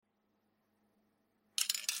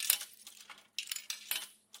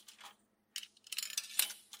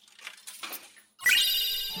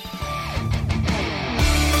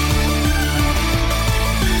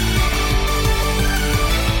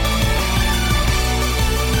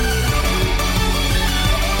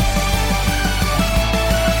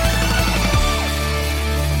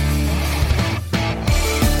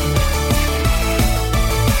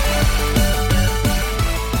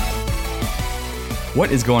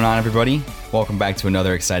What is going on, everybody? Welcome back to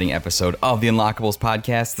another exciting episode of the Unlockables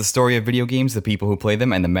podcast, the story of video games, the people who play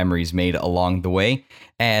them, and the memories made along the way.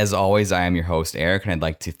 As always, I am your host, Eric, and I'd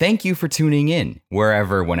like to thank you for tuning in,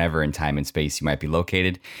 wherever, whenever in time and space you might be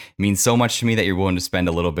located. It means so much to me that you're willing to spend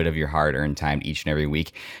a little bit of your hard-earned time each and every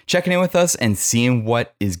week checking in with us and seeing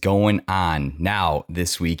what is going on. Now,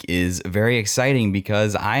 this week is very exciting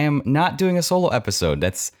because I am not doing a solo episode.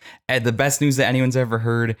 That's the best news that anyone's ever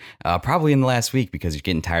heard, probably in the last week, because you're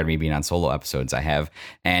getting tired of me being on solo episodes. I have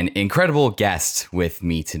an incredible guest with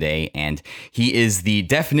me today, and he is the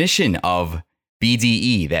definition of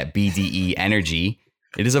BDE, that BDE energy.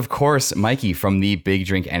 It is, of course, Mikey from the Big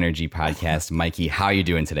Drink Energy podcast. Mikey, how are you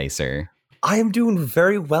doing today, sir? I am doing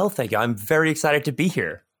very well, thank you. I'm very excited to be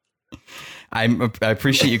here. I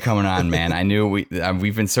appreciate you coming on, man. I knew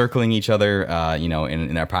we've been circling each other, in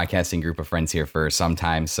our podcasting group of friends here for some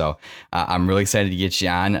time. So I'm really excited to get you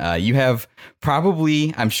on. You have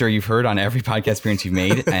probably, I'm sure you've heard on every podcast appearance you've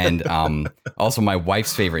made, and also my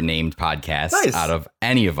wife's favorite named podcast out of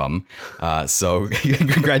any of them. So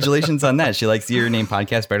congratulations on that. She likes your named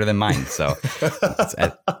podcast better than mine. So it's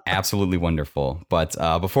absolutely wonderful. But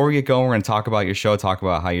before we get going, we're going to talk about your show, talk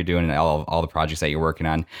about how you're doing and all the projects that you're working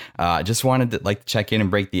on. Just wanted to check in and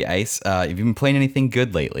break the ice. Have you been playing anything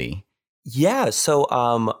good lately? Yeah, so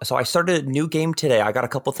I started a new game today. I got a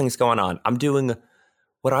couple things going on. I'm doing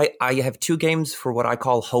what I have two games for what I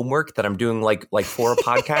call homework that I'm doing like for a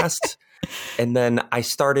podcast. And then I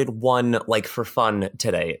started one for fun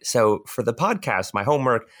today. So for the podcast, my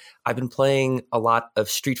homework, I've been playing a lot of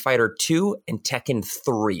Street Fighter 2 and Tekken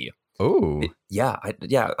 3. Oh. Yeah,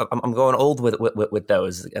 I'm going old with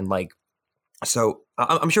those, and so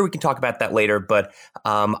I'm sure we can talk about that later, but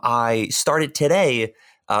I started today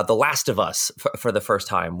The Last of Us for the first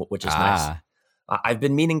time, which is nice. I've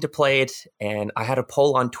been meaning to play it, and I had a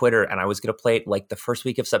poll on Twitter, and I was going to play it the first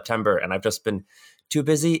week of September, and I've just been too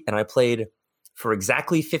busy, and I played for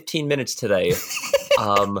exactly 15 minutes today.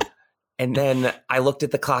 And then I looked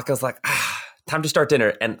at the clock, I was like, time to start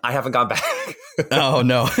dinner, and I haven't gone back. Oh,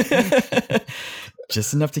 no.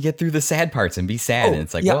 Just enough to get through the sad parts and be sad. And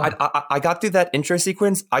it's I got through that intro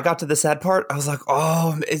sequence. I got to the sad part. I was like,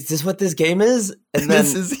 oh, is this what this game is? And then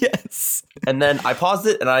yes. And then I paused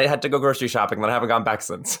it and I had to go grocery shopping, and I haven't gone back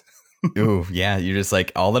since. Ooh, yeah. You're just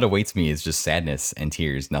all that awaits me is just sadness and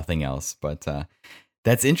tears, nothing else. But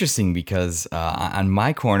that's interesting because on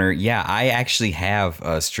my corner, I actually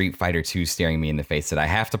have Street Fighter 2 staring me in the face that I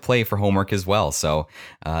have to play for homework as well. So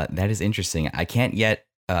that is interesting. I can't yet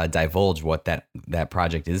divulge what that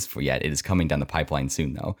project is for yet. It is coming down the pipeline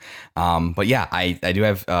soon, though. But yeah, I do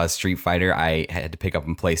have Street Fighter. I had to pick up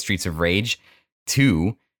and play Streets of Rage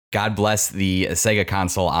 2. God bless the Sega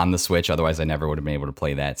console on the Switch. Otherwise, I never would have been able to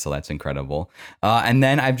play that. So that's incredible. And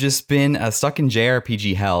then I've just been stuck in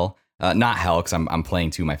JRPG hell. Not hell, because I'm playing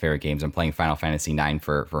two of my favorite games. I'm playing Final Fantasy IX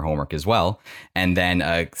for homework as well. And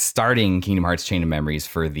then starting Kingdom Hearts Chain of Memories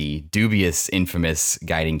for the dubious, infamous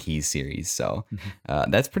Guiding Keys series. So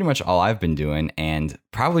that's pretty much all I've been doing. And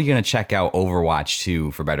probably going to check out Overwatch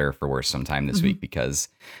 2 for better or for worse sometime this week, because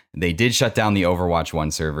they did shut down the Overwatch 1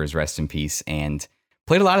 servers, rest in peace. And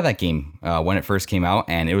played a lot of that game when it first came out,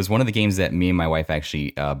 and it was one of the games that me and my wife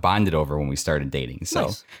actually bonded over when we started dating. So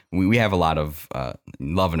nice. we have a lot of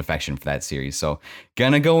love and affection for that series. So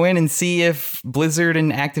gonna go in and see if Blizzard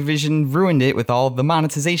and Activision ruined it with all the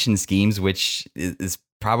monetization schemes, which is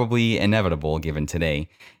probably inevitable given today.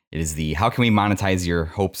 It is the how can we monetize your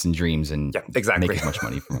hopes and dreams and make as much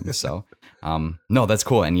money from them. So no, that's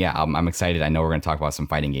cool. And yeah, I'm excited. I know we're going to talk about some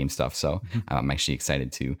fighting game stuff. So I'm actually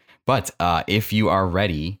excited too. But if you are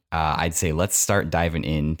ready, I'd say let's start diving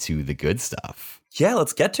into the good stuff. Yeah,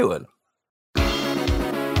 let's get to it.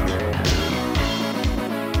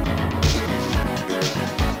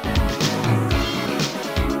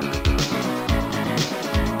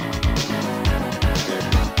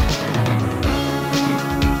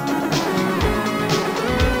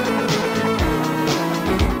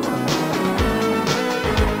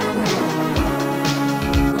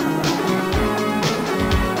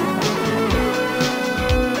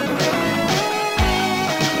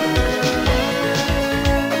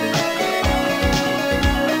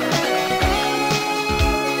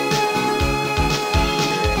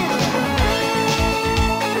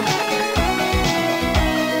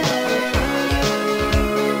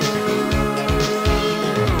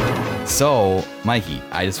 So, Mikey,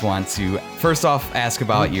 I just want to first off ask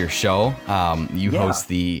about your show. You host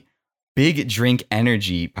the Big Drink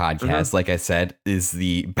Energy podcast. Like I said, is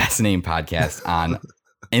the best named podcast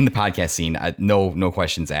in the podcast scene. No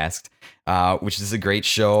questions asked. Which is a great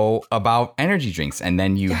show about energy drinks. And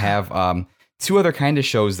then you have two other kind of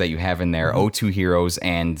shows that you have in there, O2 Heroes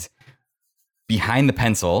and Behind the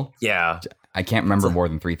Pencil. Yeah. I can't remember more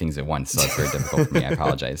than three things at once, so it's very difficult for me. I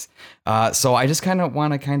apologize. So I just kind of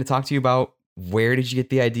want to talk to you about, where did you get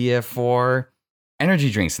the idea for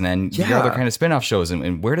energy drinks, and then your other kind of spin-off shows,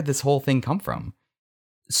 and where did this whole thing come from?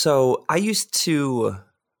 So I used to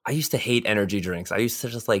hate energy drinks. I used to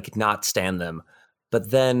just like not stand them.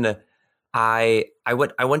 But then I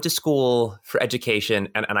went to school for education,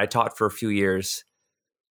 and I taught for a few years.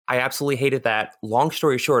 I absolutely hated that. Long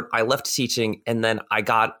story short, I left teaching, and then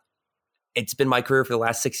it's been my career for the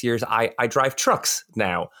last 6 years. I drive trucks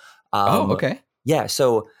now. Okay. Yeah.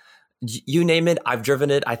 So you name it, I've driven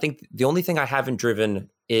it. I think the only thing I haven't driven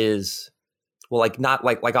is, well, like not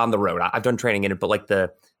like on the road. I've done training in it, but like the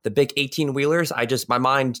big 18-wheelers, my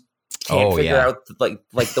mind can't figure out like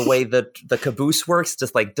the way that the caboose works.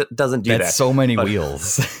 Just like doesn't do that. That's so many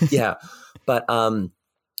wheels. Yeah. But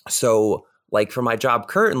so like for my job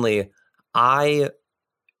currently, I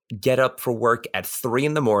get up for work at 3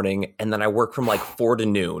 a.m, and then I work from like 4 to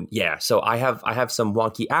noon. Yeah. So I have some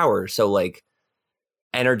wonky hours. So like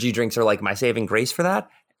energy drinks are like my saving grace for that.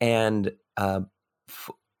 And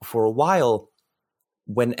for a while,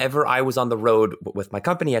 whenever I was on the road with my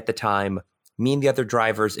company at the time, me and the other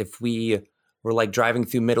drivers, if we were like driving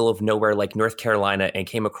through middle of nowhere, like North Carolina, and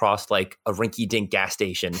came across like a rinky-dink gas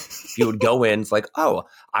station, you would go in, it's like, oh,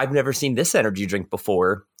 I've never seen this energy drink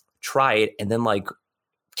before. Try it. And then like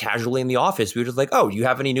casually in the office, we were just like, oh, you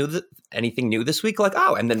have anything new this week? Like,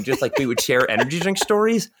 oh, and then just like we would share energy drink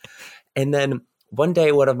stories. And then one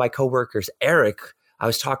day, one of my coworkers, Eric, I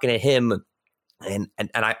was talking to him, and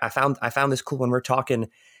I found this cool one. We're talking,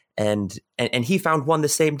 and he found one the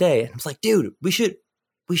same day. And I was like, dude, we should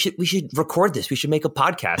record this. We should make a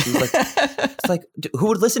podcast. He was like, it's like, who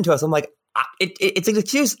would listen to us? I'm like, it's an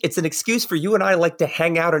excuse. It's an excuse for you and I like to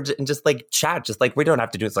hang out and just like chat. Just like we don't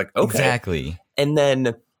have to do it. It's like, okay. Exactly. And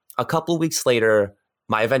then a couple of weeks later,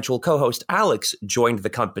 my eventual co-host Alex joined the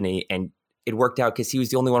company, and it worked out because he was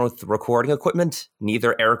the only one with recording equipment.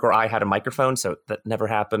 Neither Eric or I had a microphone, so that never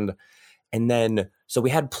happened. And then, so we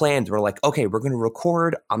had plans. We're like, okay, we're going to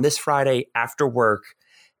record on this Friday after work.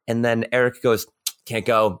 And then Eric goes, can't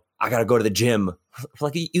go. I got to go to the gym. I'm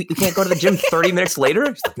like, you can't go to the gym 30 minutes later?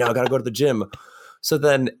 He's like, no, I got to go to the gym. So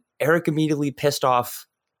then Eric immediately pissed off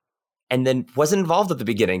and then wasn't involved at the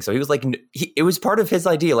beginning. So he was like, it was part of his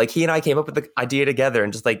idea. Like he and I came up with the idea together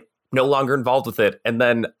and just like no longer involved with it. And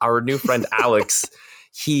then our new friend, Alex,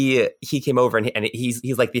 he came over and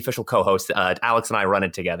he's like the official co-host. Alex and I run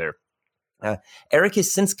it together. Eric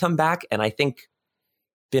has since come back and I think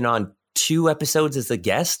been on 2 episodes as a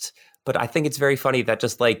guest, but I think it's very funny that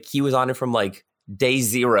just like he was on it from like day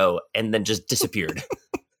 0 and then just disappeared.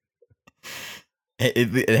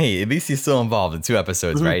 Hey, at least he's still involved in 2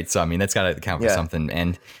 episodes, right? So I mean, that's got to count for something.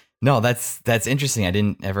 And no, that's interesting. I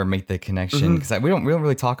didn't ever make the connection because we don't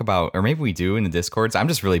really talk about, or maybe we do in the Discords. I'm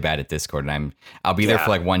just really bad at Discord, and I'll be there for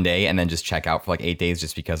like 1 day and then just check out for like 8 days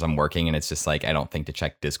just because I'm working, and it's just like I don't think to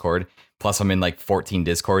check Discord. Plus, I'm in like 14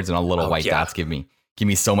 Discords, and all the little white dots give me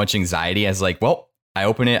so much anxiety. As like, well, I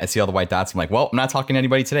open it, I see all the white dots. I'm like, well, I'm not talking to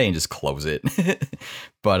anybody today, and just close it.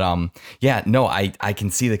 But yeah, no, I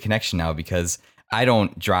can see the connection now because I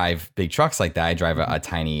don't drive big trucks like that. I drive a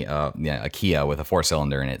tiny a Kia with a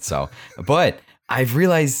 4-cylinder in it. So, but I've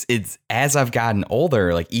realized it's as I've gotten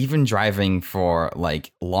older, like even driving for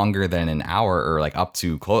like longer than an hour or like up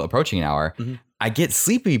to approaching an hour, I get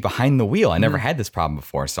sleepy behind the wheel. I never had this problem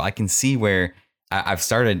before. So I can see where I've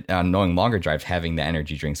started knowing longer drives, having the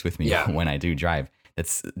energy drinks with me when I do drive.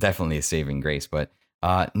 That's definitely a saving grace. But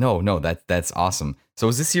no, that's awesome. So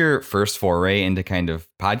was this your first foray into kind of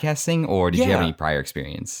podcasting, or did you have any prior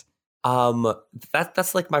experience?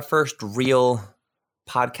 That's like my first real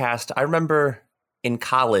podcast. I remember in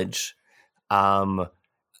college, and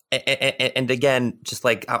again, just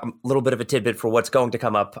like a little bit of a tidbit for what's going to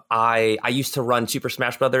come up. I used to run Super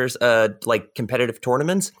Smash Brothers, like competitive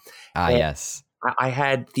tournaments. Yes. I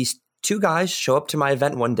had these 2 guys show up to my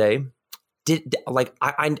event one day.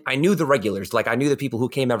 I knew the regulars, like I knew the people who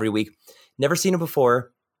came every week. Never seen them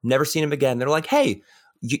before, never seen them again. They're like, hey,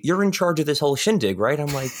 you're in charge of this whole shindig, right? I'm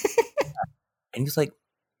like, and he's like,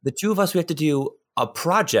 the 2 of us, we have to do a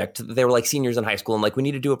project. They were like seniors in high school, and like we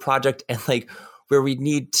need to do a project and like where we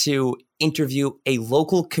need to interview a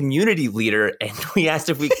local community leader. And we asked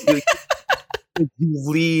if we could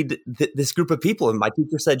lead this group of people, and my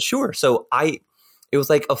teacher said sure. So it was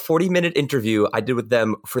like a 40-minute interview I did with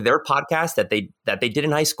them for their podcast that they did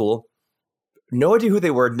in high school. No idea who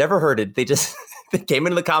they were, never heard it. They just they came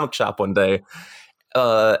into the comic shop one day.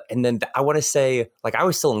 And then I want to say, like I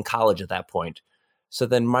was still in college at that point. So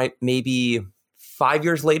then maybe 5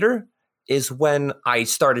 years later is when I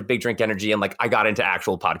started Big Drink Energy and like I got into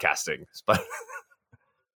actual podcasting. But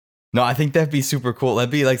No, I think that'd be super cool.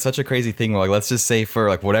 That'd be like such a crazy thing. Like, let's just say for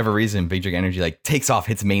like whatever reason, Big Drink Energy like takes off,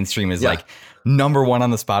 hits mainstream, is like #1 on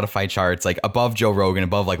the Spotify charts, like above Joe Rogan,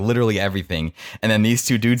 above like literally everything. And then these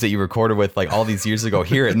two dudes that you recorded with like all these years ago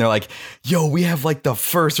hear it, and they're like, "Yo, we have like the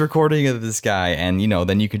first recording of this guy," and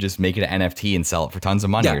then you could just make it an NFT and sell it for tons of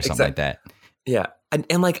money or something like that. Yeah.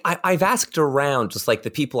 And like I've asked around just like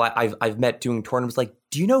the people I've met doing tournaments, like,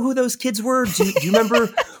 do you know who those kids were? Do you remember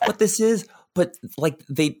what this is? But like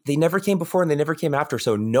they never came before and they never came after.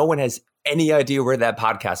 So no one has any idea where that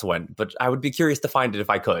podcast went. But I would be curious to find it if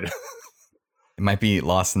I could. It might be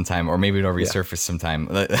lost in time, or maybe it'll resurface sometime.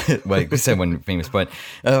 Like we said, when famous. But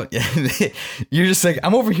you're just like,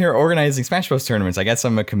 I'm over here organizing Smash Bros. Tournaments. I guess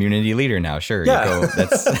I'm a community leader now. Sure. Yeah. You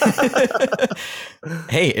go,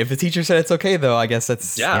 hey, if the teacher said it's okay, though, I guess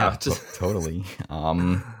that's totally.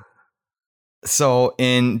 So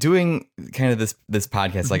in doing kind of this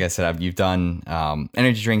podcast, like I said, you've done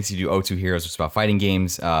energy drinks. You do O2 Heroes, which is about fighting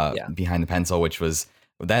games. Behind the Pencil,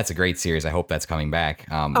 that's a great series. I hope that's coming back.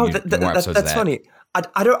 That's funny.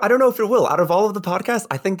 I don't know if it will. Out of all of the podcasts,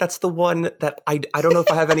 I think that's the one that I don't know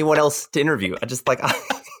if I have anyone else to interview. I just like.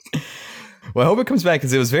 Well, I hope it comes back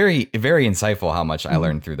because it was very, very insightful how much I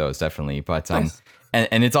learned through those, definitely. But nice.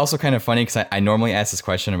 And it's also kind of funny because I normally ask this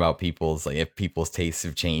question about if people's tastes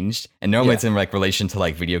have changed, and normally it's in like relation to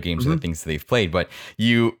like video games or the things that they've played. But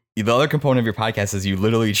the other component of your podcast is you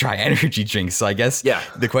literally try energy drinks. So I guess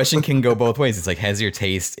the question can go both ways. It's like, has your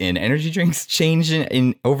taste in energy drinks changed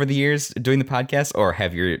in over the years doing the podcast, or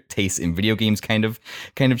have your tastes in video games kind of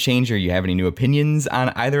changed, or you have any new opinions on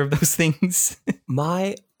either of those things?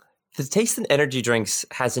 The taste in energy drinks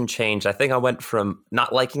hasn't changed. I think I went from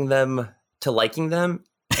not liking them to liking them,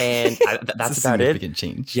 and that's about it. Significant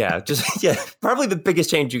change. Yeah, probably the biggest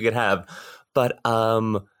change you could have. But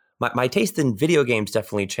my taste in video games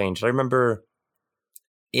definitely changed. I remember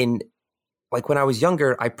when I was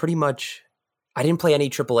younger, I didn't play any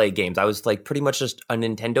AAA games. I was like pretty much just a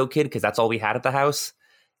Nintendo kid because that's all we had at the house.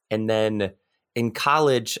 And then in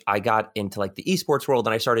college, I got into like the esports world,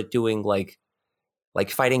 and I started doing like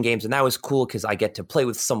fighting games, and that was cool because I get to play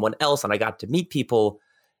with someone else and I got to meet people.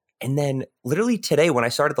 And then literally today, when I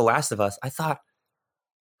started The Last of Us, I thought,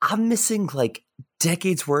 I'm missing like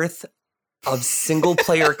decades worth of single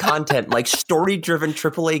player content, like story driven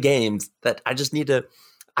AAA games that I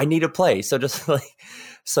need to play. So that's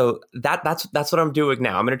what I'm doing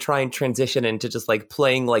now. I'm going to try and transition into just like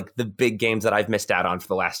playing like the big games that I've missed out on for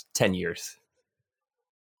the last 10 years.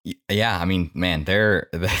 Yeah, I mean, man,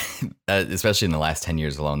 especially in the last 10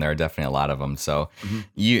 years alone, there are definitely a lot of them. So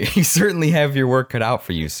you certainly have your work cut out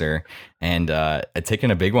for you, sir. And taking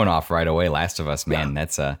a big one off right away, Last of Us, man.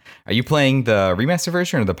 That's are you playing the remaster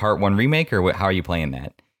version or the Part 1 remake, or how are you playing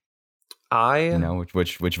that?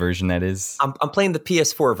 Which version that is? I'm playing the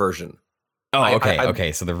PS4 version. Oh, okay,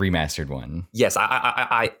 okay. So the remastered one. Yes,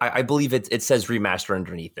 I believe it says remaster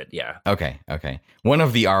underneath it. Yeah. Okay. One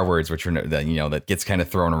of the R words, which are that gets kind of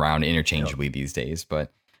thrown around interchangeably these days.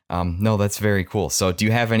 But no, that's very cool. So, do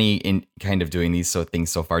you have any in kind of doing these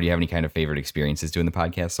things so far? Do you have any kind of favorite experiences doing the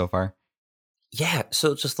podcast so far? Yeah.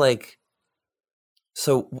 So just like.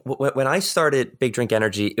 When I started Big Drink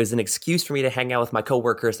Energy, it was an excuse for me to hang out with my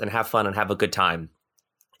coworkers and have fun and have a good time.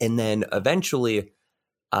 And then eventually.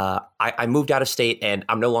 I moved out of state and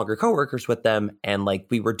I'm no longer coworkers with them. And like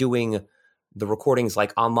we were doing the recordings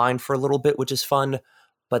like online for a little bit, which is fun.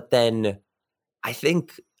 But then I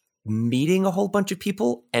think meeting a whole bunch of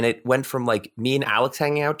people, and it went from like me and Alex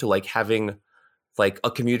hanging out to like having like a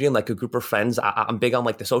community and like a group of friends. I'm big on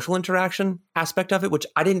like the social interaction aspect of it, which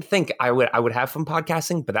I didn't think I would have from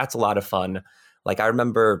podcasting, but that's a lot of fun. Like I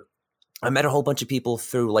remember I met a whole bunch of people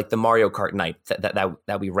through like the Mario Kart night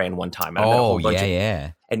that we ran one time.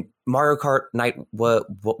 Yeah. And Mario Kart night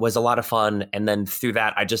was a lot of fun. And then through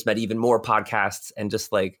that, I just met even more podcasts, and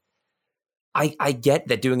just like, I get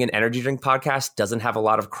that doing an energy drink podcast doesn't have a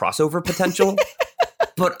lot of crossover potential,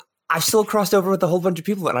 but I've still crossed over with a whole bunch of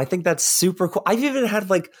people. And I think that's super cool. I've even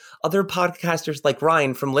had like other podcasters like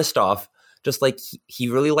Ryan from Listoff, just like he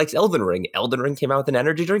really likes Elden Ring. Elden Ring came out with an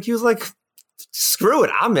energy drink. He was like, screw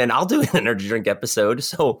it, I'm in. I'll do an energy drink episode.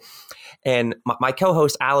 So, and my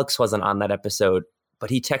co-host Alex wasn't on that episode,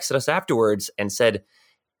 but he texted us afterwards and said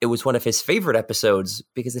it was one of his favorite episodes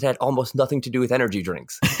because it had almost nothing to do with energy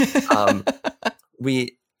drinks.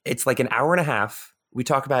 It's like an hour and a half. We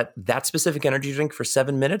talk about that specific energy drink for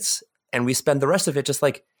 7 minutes, and we spend the rest of it just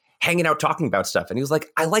like hanging out talking about stuff. And he was like,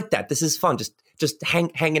 I like that. This is fun. Just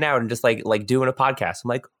hanging out and just like doing a podcast. I'm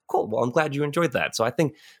like, cool. Well, I'm glad you enjoyed that. So I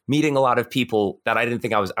think meeting a lot of people that I didn't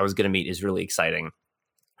think I was going to meet is really exciting.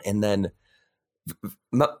 And then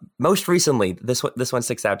most recently, this one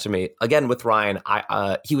sticks out to me again with Ryan.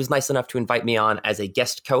 He was nice enough to invite me on as a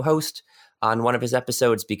guest co-host on one of his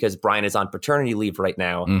episodes because Brian is on paternity leave right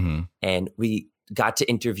now, and we got to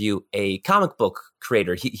interview a comic book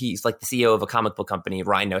creator. He's like the CEO of a comic book company.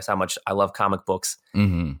 Ryan knows how much I love comic books,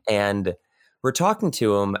 and we're talking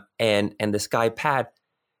to him, and this guy Pat,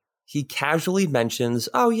 he casually mentions,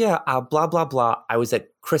 "Oh yeah, blah blah blah. I was at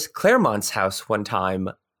Chris Claremont's house one time,"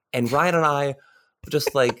 and Ryan and I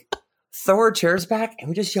just like throw our chairs back and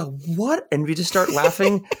we just yell, "What?" And we just start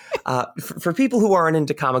laughing. For people who aren't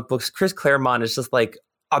into comic books, Chris Claremont is just like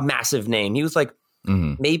a massive name. He was like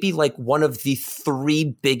maybe like one of the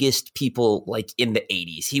 3 biggest people like in the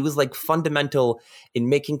 80s. He was like fundamental in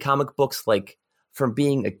making comic books, like from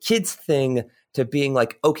being a kid's thing to being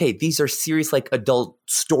like, okay, these are serious like adult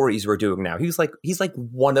stories we're doing now. He's like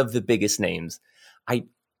one of the biggest names.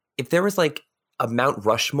 If there was like a Mount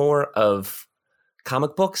Rushmore of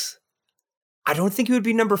comic books, I don't think he would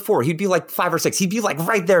be number 4. He'd be like 5 or 6. He'd be like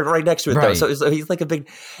right there, right next to it, though. So he's like a big,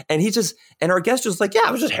 and and our guest was like, yeah,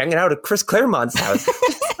 I was just hanging out at Chris Claremont's house.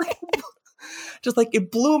 just like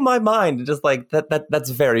it blew my mind. Just like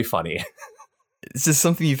that's very funny. It's just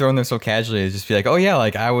something you throw in there so casually. It's just be like, oh yeah,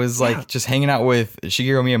 like I was like just hanging out with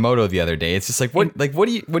Shigeru Miyamoto the other day. It's just like, what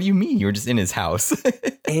do you mean you were just in his house?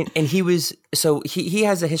 and he was, so he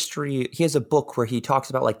has a history. He has a book where he talks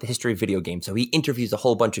about like the history of video games. So he interviews a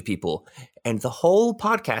whole bunch of people, and the whole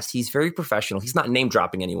podcast, he's very professional. He's not name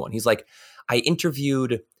dropping anyone. He's like, I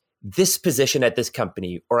interviewed this position at this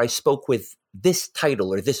company, or I spoke with this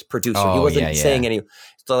title or this producer. He wasn't saying any,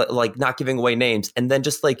 so like not giving away names, and then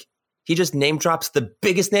just like, he just name drops the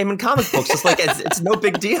biggest name in comic books. Just like it's no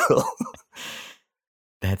big deal.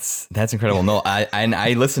 That's incredible. No,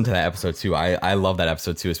 I listened to that episode too. I love that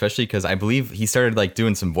episode too, especially because I believe he started like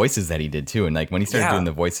doing some voices that he did too. And like when he started doing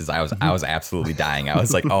the voices, I was absolutely dying. I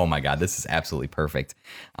was like, oh my God, this is absolutely perfect.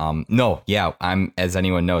 I'm, as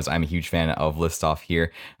anyone knows, I'm a huge fan of List Off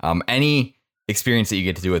here. Any experience that you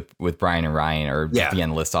get to do with Brian and Ryan or be on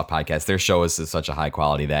the List Off podcast, their show is such a high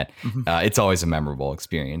quality that it's always a memorable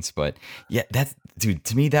experience. But yeah, that's, dude,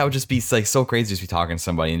 to me that would just be like so crazy just be talking to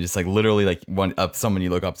somebody and just like literally like someone you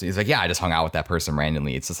look up to, he's like, yeah, I just hung out with that person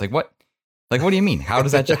randomly. It's just like, what do you mean? How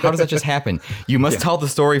does that just happen? You must tell the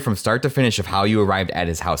story from start to finish of how you arrived at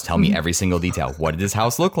his house. Tell me every single detail. What did his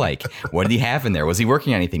house look like? What did he have in there? Was he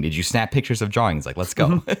working on anything? Did you snap pictures of drawings? Like, let's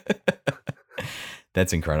go.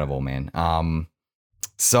 That's incredible, man.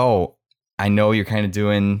 So I know you're kind of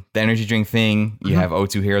doing the energy drink thing. You have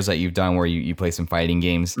O2 Heroes that you've done where you play some fighting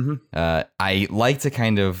games. I like to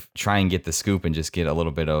kind of try and get the scoop and just get a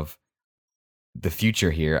little bit of the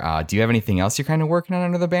future here. Do you have anything else you're kind of working on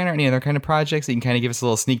under the banner? Any other kind of projects that you can kind of give us a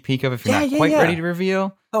little sneak peek of if you're not quite ready to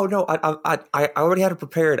reveal? Oh, no, I already had it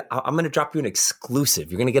prepared. I'm going to drop you an exclusive.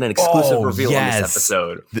 You're going to get an exclusive reveal on this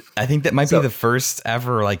episode. I think that might be the first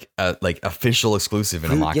ever like official exclusive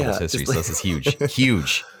in Unlockables history. So this is huge,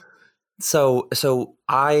 huge. So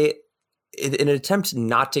I, in an attempt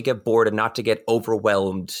not to get bored and not to get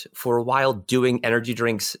overwhelmed, for a while doing energy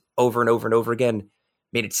drinks over and over and over again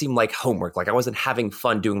made it seem like homework. Like I wasn't having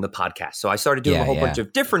fun doing the podcast. So I started doing a whole bunch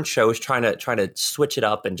of different shows, trying to switch it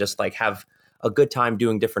up and just like have a good time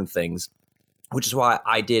doing different things, which is why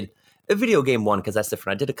I did a video game one, because that's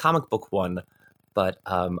different. I did a comic book one, but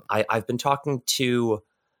I've been talking to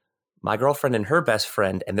my girlfriend and her best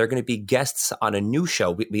friend, and they're going to be guests on a new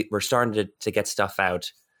show. We're starting to get stuff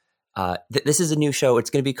out. This is a new show. It's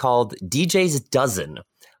going to be called DJ's Dozen.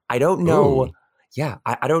 I don't know. Ooh. Yeah,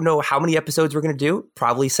 I don't know how many episodes we're going to do.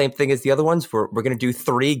 Probably same thing as the other ones. We're going to do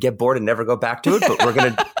 3, get bored, and never go back to it. But we're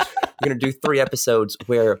going to do 3 episodes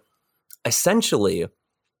where essentially,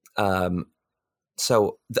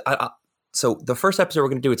 so the first episode we're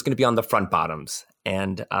going to do, it's going to be on the Front Bottoms,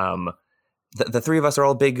 and the 3 of us are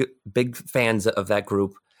all big fans of that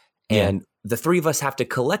group, and the 3 of us have to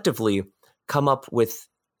collectively come up with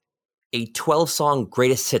a 12-song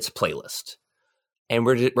greatest hits playlist. And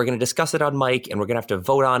we're going to discuss it on mic, and we're going to have to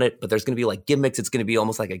vote on it. But there's going to be like gimmicks. It's going to be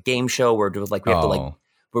almost like a game show where we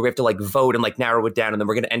have to vote and like narrow it down, and then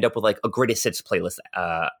we're going to end up with like a greatest hits playlist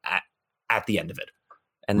at the end of it.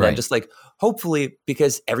 And then just like hopefully,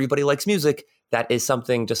 because everybody likes music, that is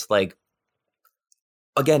something just like,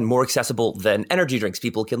 again, more accessible than energy drinks.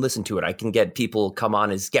 People can listen to it. I can get people come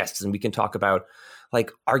on as guests, and we can talk about, like,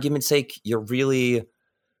 argument's sake, you're really,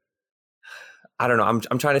 I don't know.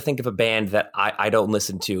 I'm trying to think of a band that I don't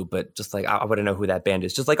listen to, but just like I wouldn't know who that band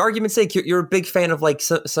is. Just like argument's sake, you're a big fan of like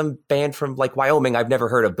some band from like Wyoming I've never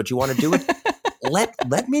heard of, but you want to do it.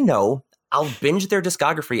 Let me know. I'll binge their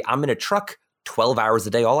discography. I'm in a truck 12 hours a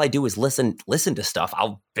day. All I do is listen to stuff.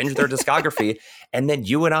 I'll binge their discography, and then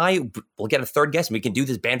you and I will get a third guest, and we can do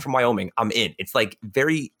this band from Wyoming. I'm in. It's like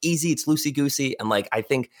very easy. It's loosey goosey, and like I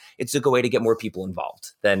think it's a good way to get more people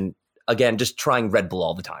involved than again just trying Red Bull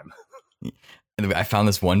all the time. I found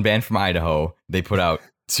this one band from Idaho. They put out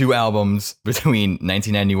 2 albums between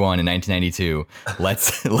 1991 and 1992.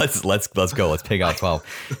 Let's go. Let's pick out 12.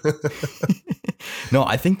 No,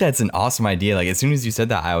 I think that's an awesome idea. Like as soon as you said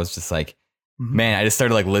that, I was just like, man, I just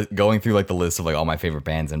started like going through like the list of like all my favorite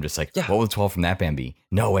bands. I'm just like, what would 12 from that band be?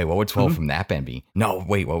 No, wait, what would 12 from that band be? No,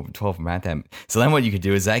 wait, what would 12 from that band? So then what you could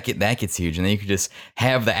do is that gets huge. And then you could just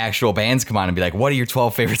have the actual bands come on and be like, what are your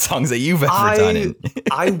 12 favorite songs that you've ever done?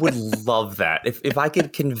 I would love that. If I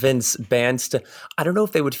could convince bands to, I don't know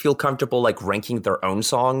if they would feel comfortable like ranking their own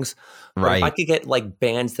songs. Right. If I could get like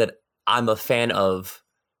bands that I'm a fan of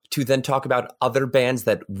to then talk about other bands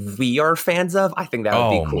that we are fans of, I think that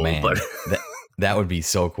would be cool. Man. But that would be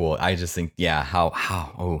so cool. I just think, yeah,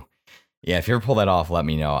 if you ever pull that off, let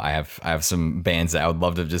me know. I have some bands that I would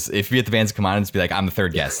love to just, if you get the bands to come on and just be like, I'm the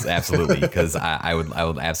third guest, absolutely, because I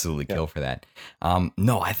would absolutely kill for that.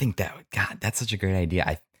 No, I think that's such a great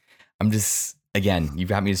idea. I'm just, again, you've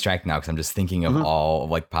got me distracted now because I'm just thinking of all of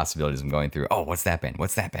like possibilities I'm going through. Oh, what's that band?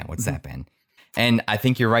 What's that band? What's that band? And I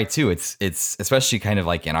think you're right too. It's especially kind of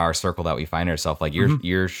like in our circle that we find ourselves, like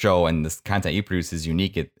your show and the content you produce is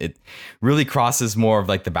unique. It really crosses more of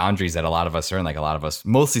like the boundaries that a lot of us are in. Like a lot of us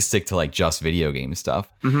mostly stick to like just video game stuff.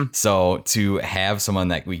 So to have someone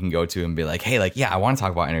that we can go to and be like, hey, like, yeah, I want to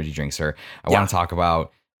talk about energy drinks, or I want to talk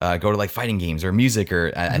about go to like fighting games or music,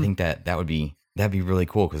 or I think that'd be really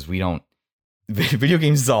cool because we don't. Video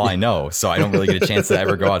games is all I know, so I don't really get a chance to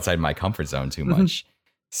ever go outside my comfort zone too much.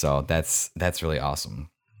 So that's really awesome.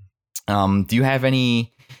 Do you have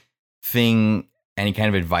any kind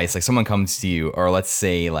of advice? Like someone comes to you, or let's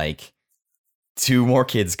say like 2 more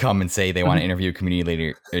kids come and say they want to interview a community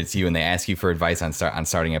leader to you, and they ask you for advice on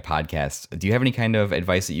starting a podcast. Do you have any kind of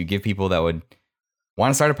advice that you give people that would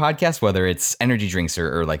want to start a podcast, whether it's energy drinks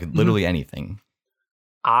or like literally anything?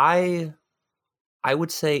 I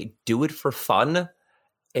would say do it for fun,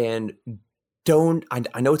 and don't.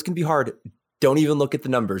 I know it's gonna be hard. Don't even look at the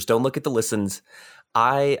numbers. Don't look at the listens.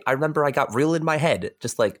 I remember I got real in my head,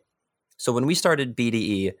 just like, so when we started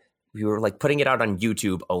BDE, we were like putting it out on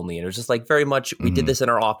YouTube only. And it was just like very much, we did this in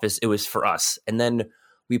our office. It was for us. And then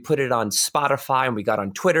we put it on Spotify and we got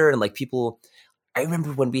on Twitter and like people, I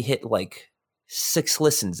remember when we hit like 6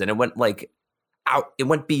 listens and it went like out, it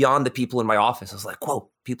went beyond the people in my office. I was like,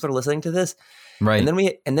 whoa, people are listening to this. Right. And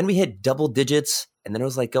then we hit double digits and then it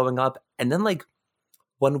was like going up. And then like,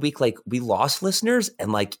 one week, like we lost listeners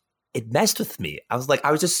and like it messed with me. I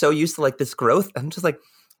was just so used to like this growth. I'm just like,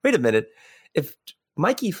 wait a minute. If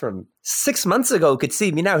Mikey from 6 months ago could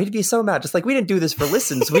see me now, he'd be so mad. Just like, we didn't do this for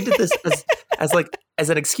listens. We did this as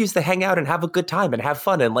an excuse to hang out and have a good time and have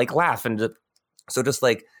fun and like laugh. And so just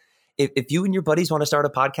like, if you and your buddies want to start a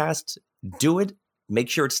podcast, do it.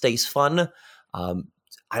 Make sure it stays fun. I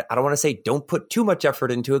don't want to say don't put too much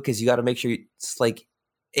effort into it because you got to make sure it's like,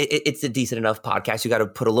 it's a decent enough podcast. You got to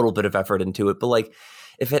put a little bit of effort into it. But like,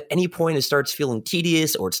 if at any point it starts feeling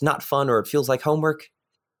tedious or it's not fun or it feels like homework,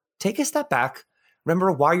 take a step back, remember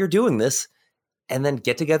why you're doing this, and then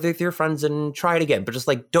get together with your friends and try it again. But just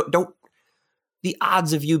like, don't the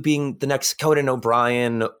odds of you being the next Conan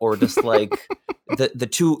O'Brien or just like the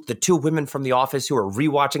two women from The Office who are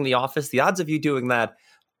rewatching The Office, the odds of you doing that,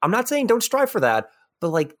 I'm not saying don't strive for that, but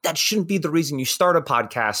like that shouldn't be the reason you start a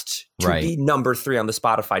podcast to be number 3 on the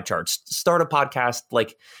Spotify charts. Start a podcast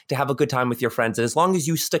like to have a good time with your friends. And as long as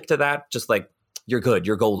you stick to that, just like you're good,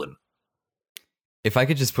 you're golden. If I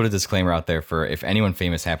could just put a disclaimer out there for if anyone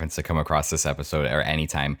famous happens to come across this episode or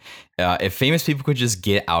anytime, if famous people could just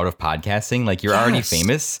get out of podcasting, like you're already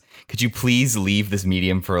famous, could you please leave this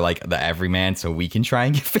medium for like the everyman so we can try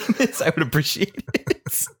and get famous? I would appreciate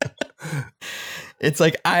it. It's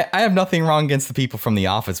like, I have nothing wrong against the people from The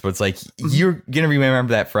Office, but it's like, you're going to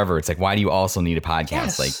remember that forever. It's like, why do you also need a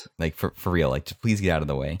podcast? Yes. Like for real, like, just please get out of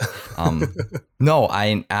the way. No,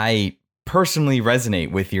 I personally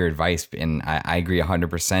resonate with your advice, and I agree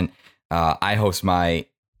 100%. I host my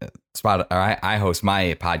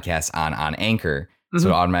podcast on Anchor, so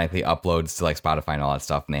it automatically uploads to like Spotify and all that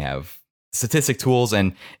stuff, and they have statistic tools,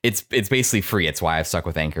 and it's basically free. It's why I've stuck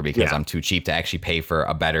with Anchor, because Yeah. I'm too cheap to actually pay for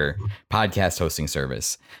a better podcast hosting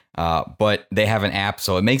service. But they have an app,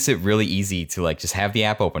 so it makes it really easy to like just have the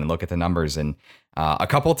app open and look at the numbers. And a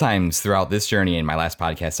couple times throughout this journey in my last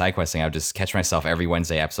podcast, Side Questing, I would just catch myself every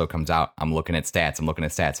Wednesday episode comes out. I'm looking at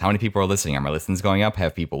stats. How many people are listening? Are my listens going up?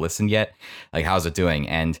 Have people listened yet? Like, how's it doing?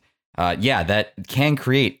 And yeah, that can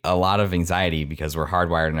create a lot of anxiety because we're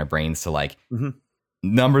hardwired in our brains to like,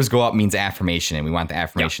 numbers go up means affirmation, and we want the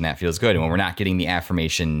affirmation that feels good. And when we're not getting the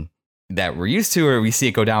affirmation that we're used to, or we see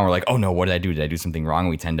it go down, we're like, oh no, what did I do? Did I do something wrong?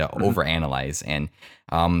 We tend to overanalyze. And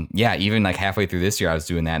yeah, even like halfway through this year, I was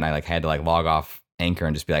doing that, and I like had to like log off Anchor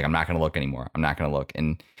and just be like, I'm not going to look anymore. I'm not going to look.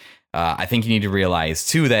 And I think you need to realize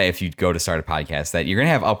too that if you go to start a podcast, that you're going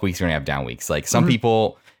to have up weeks, you're going to have down weeks. Like some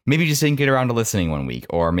people maybe just didn't get around to listening one week,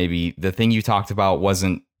 or maybe the thing you talked about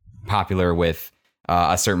wasn't popular with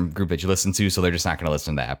a certain group that you listen to, so they're just not going to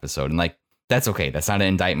listen to that episode. And like, that's okay. That's not an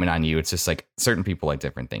indictment on you. It's just like certain people like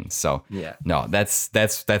different things. So Yeah. no, that's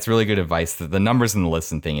really good advice. The numbers and the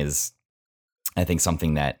listen thing is, I think,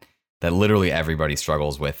 something that literally everybody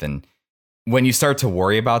struggles with. And when you start to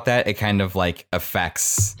worry about that, it kind of like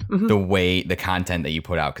affects the way the content that you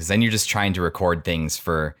put out, because then you're just trying to record things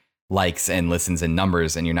for likes and listens and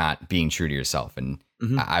numbers, and you're not being true to yourself. And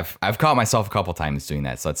I've caught myself a couple times doing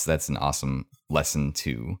that. So that's an awesome lesson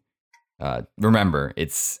to remember.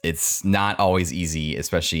 It's not always easy,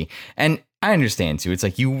 especially, and I understand too. It's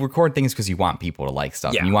like you record things because you want people to like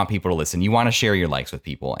stuff, and you want people to listen. You want to share your likes with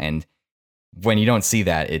people, and when you don't see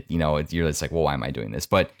that, you're just like, well, why am I doing this?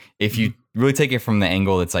 But if you really take it from the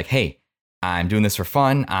angle, it's like, hey, I'm doing this for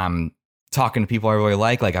fun. I'm talking to people I really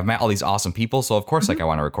like I've met all these awesome people, so of course, like I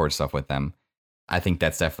want to record stuff with them. I think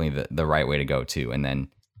that's definitely the right way to go too, and then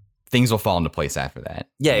things will fall into place after that.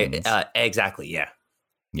 Yeah, exactly. Yeah.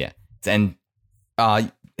 Yeah, and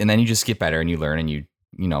then you just get better and you learn, and you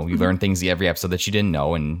learn things every episode that you didn't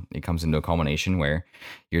know, and it comes into a culmination where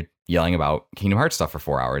you're yelling about Kingdom Hearts stuff for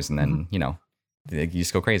 4 hours, and then you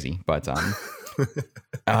just go crazy. But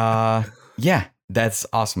yeah, that's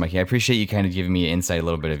awesome, Mikey. I appreciate you kind of giving me insight, a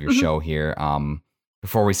little bit of your show here.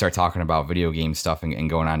 Before we start talking about video game stuff and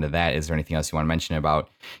going on to that, is there anything else you want to mention about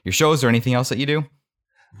your shows or anything else that you do?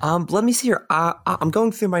 Let me see here. I'm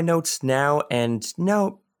going through my notes now, and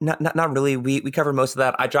no, not really. We covered most of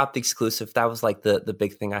that. I dropped the exclusive. That was like the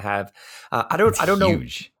big thing I have. I don't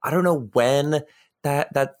huge. know. I don't know when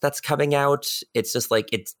that's coming out. It's just like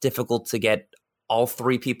it's difficult to get all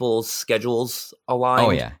three people's schedules aligned. Oh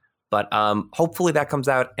yeah. But hopefully that comes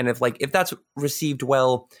out, and if that's received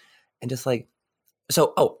well, and just like.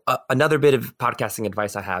 So, another bit of podcasting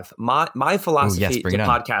advice I have. My philosophy to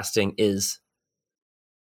podcasting is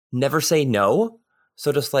never say no.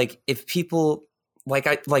 So just like if people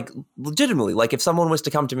legitimately, like if someone was to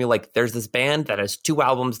come to me, like there's this band that has 2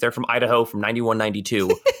 albums, they're from Idaho from 91, 92.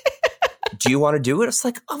 Do you want to do it? It's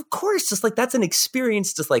like, of course. Just like that's an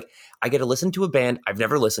experience. Just like I get to listen to a band I've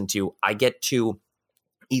never listened to. I get to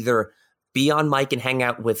either be on mic and hang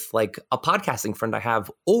out with like a podcasting friend I have,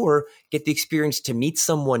 or get the experience to meet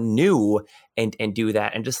someone new and do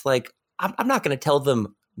that. And just like, I'm not going to tell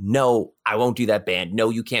them, no, I won't do that band.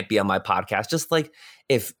 No, you can't be on my podcast. Just like,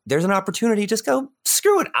 if there's an opportunity, just go,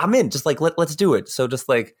 screw it. I'm in. Just like, let's do it. So just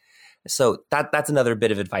like, so that's another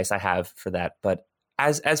bit of advice I have for that. But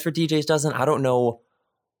as for DJ's Dozen, I don't know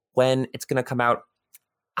when it's going to come out.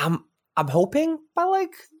 I'm hoping by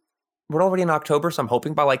like, we're already in October, so I'm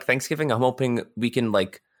hoping by like Thanksgiving, I'm hoping we can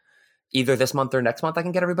like either this month or next month, I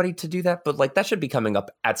can get everybody to do that. But like that should be coming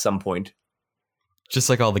up at some point. Just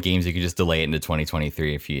like all the games, you can just delay it into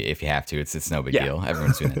 2023 if you have to. It's no big deal.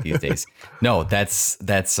 Everyone's doing that these days. No, that's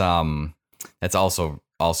also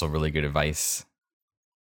really good advice.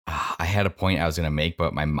 I had a point I was gonna make,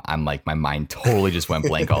 but my mind totally just went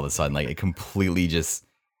blank all of a sudden. Like it completely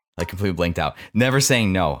blanked out. Never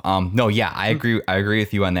saying no. No, yeah, I agree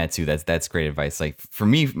with you on that too. That's great advice. Like for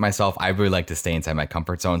me, myself, I really like to stay inside my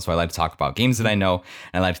comfort zone. So I like to talk about games that I know,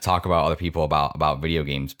 and I like to talk about other people about video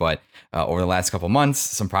games. But over the last couple months,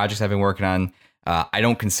 some projects I've been working on, I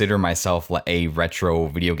don't consider myself a retro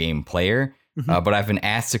video game player, but I've been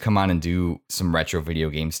asked to come on and do some retro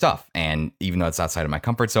video game stuff. And even though it's outside of my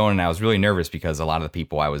comfort zone, and I was really nervous because a lot of the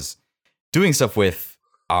people I was doing stuff with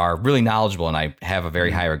are really knowledgeable, and I have a very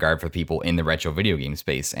high regard for people in the retro video game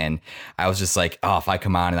space. And I was just like, oh, if I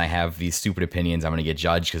come on and I have these stupid opinions, I'm going to get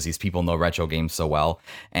judged because these people know retro games so well.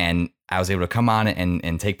 And I was able to come on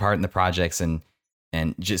and take part in the projects and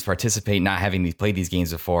just participate, not having played these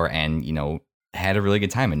games before, and had a really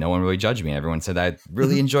good time and no one really judged me. Everyone said I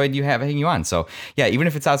really enjoyed having you on. So yeah, even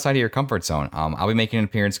if it's outside of your comfort zone, I'll be making an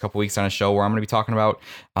appearance a couple weeks on a show where I'm going to be talking about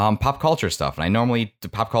pop culture stuff. And I normally,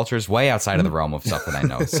 pop culture is way outside of the realm of stuff that I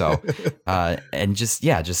know. So, and just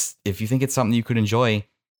if you think it's something you could enjoy,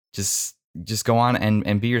 just go on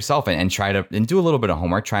and be yourself and try to, and do a little bit of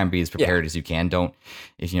homework, try and be as prepared as you can. Don't,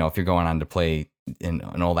 if you're going on to play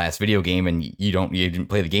an old ass video game and you didn't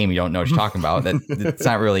play the game, you don't know what you're talking about, that it's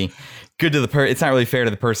not really good to it's not really fair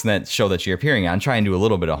to the person that you're appearing on. Try and do a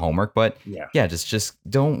little bit of homework, but just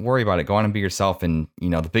don't worry about it. Go on and be yourself. And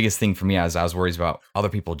the biggest thing for me is I was worried about other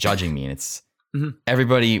people judging me, and it's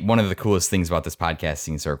everybody. One of the coolest things about this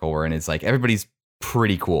podcasting circle we're in is like everybody's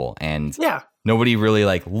pretty cool, and nobody really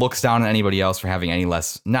like looks down on anybody else for having any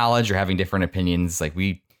less knowledge or having different opinions. Like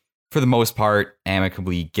we, for the most part,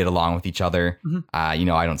 amicably get along with each other. I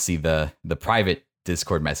don't see the private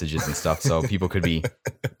Discord messages and stuff, so people could be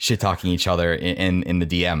shit talking each other in the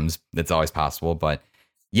DMs. That's always possible, but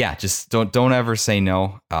yeah, just don't ever say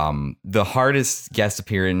no. The hardest guest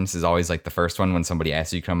appearance is always like the first one when somebody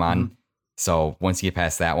asks you to come on. So once you get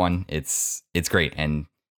past that one, it's great, and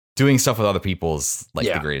doing stuff with other people is like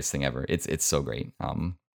the greatest thing ever. It's so great.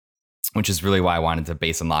 Which is really why I wanted to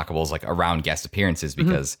base Unlockables like around guest appearances,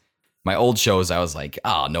 because my old shows, I was like,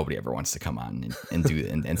 oh, nobody ever wants to come on and do it.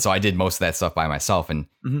 And so I did most of that stuff by myself. And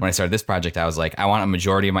when I started this project, I was like, I want a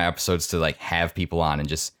majority of my episodes to like have people on and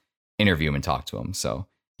just interview them and talk to them. So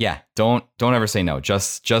yeah, don't ever say no.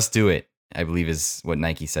 Just do it, I believe is what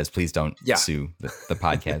Nike says. Please don't sue the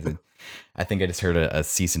podcast. I think I just heard a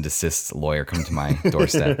cease and desist lawyer come to my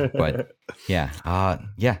doorstep. But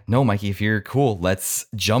no, Mikey, if you're cool, let's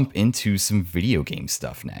jump into some video game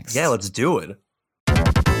stuff next. Yeah, let's do it.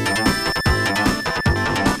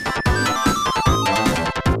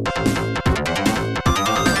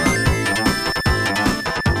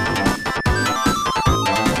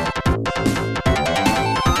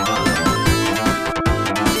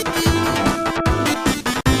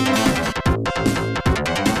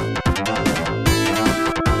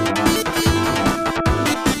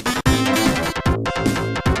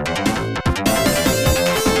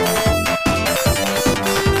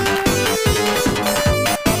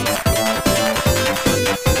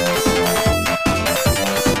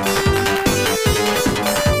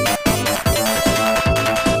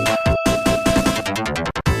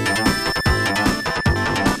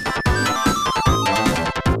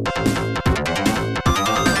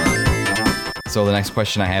 So the next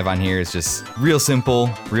question I have on here is just real simple,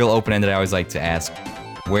 real open-ended. I always like to ask,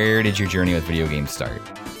 where did your journey with video games start?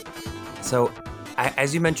 So,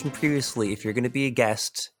 as you mentioned previously, if you're going to be a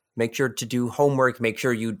guest, make sure to do homework. Make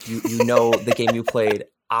sure you know the game you played.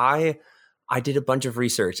 I did a bunch of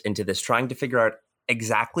research into this, trying to figure out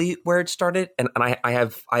exactly where it started, and I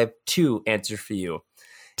have two answers for you.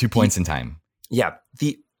 2 points in time. Yeah,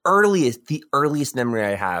 the earliest memory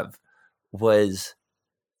I have was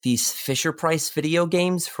these Fisher-Price video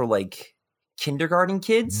games for like kindergarten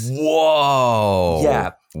kids. Whoa.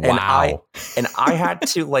 Yeah. Wow. And I had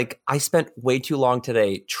to I spent way too long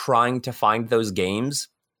today trying to find those games,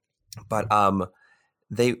 but I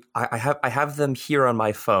have them here on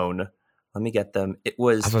my phone. Let me get them. It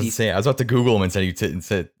was I was about to Google them and said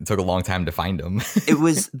it took a long time to find them. It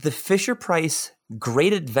was the Fisher-Price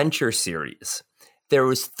Great Adventure series. There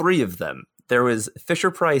was 3 of them. There was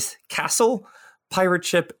Fisher-Price Castle, Pirate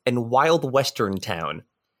Ship, and Wild Western Town.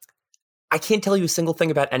 I can't tell you a single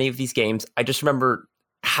thing about any of these games. I just remember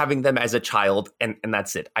having them as a child, and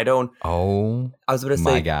that's it. I was going to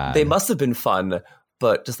say, God. They must have been fun,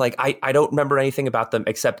 but just like, I don't remember anything about them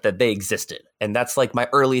except that they existed. And that's like my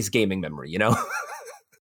earliest gaming memory, you know?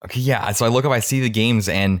 Okay, yeah. So I look up, I see the games,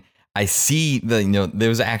 and I see there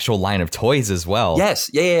was an actual line of toys as well. Yes,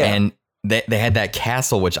 yeah. And they had that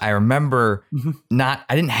castle, which I remember I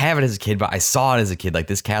didn't have it as a kid, but I saw it as a kid. Like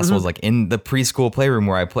this castle was like in the preschool playroom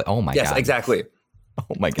where I play. Oh my God. Yes, exactly.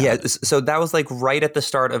 Oh my God. Yeah. So that was like right at the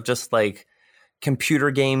start of just like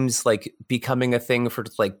computer games, like becoming a thing for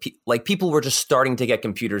like people were just starting to get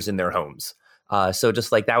computers in their homes. So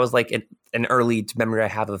just like that was like an early memory I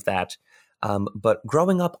have of that. But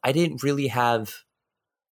growing up, I didn't have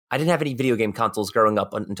any video game consoles growing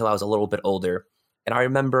up until I was a little bit older. And I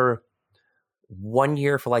remember one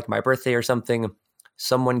year for like my birthday or something,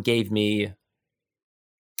 someone gave me,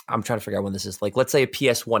 I'm trying to figure out when this is, like, let's say a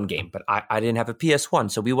PS1 game, but I didn't have a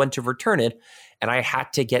PS1. So we went to return it and I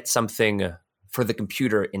had to get something for the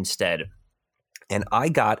computer instead. And I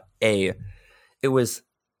got it was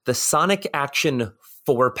the Sonic Action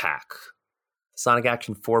 4-pack. Sonic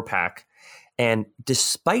Action 4-pack. And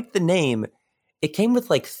despite the name, it came with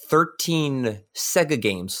like 13 Sega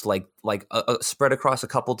games, like spread across a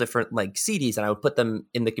couple different like CDs, and I would put them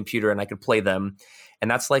in the computer and I could play them. And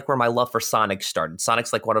that's like where my love for Sonic started.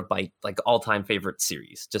 Sonic's like one of my like all-time favorite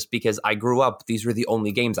series, just because I grew up, these were the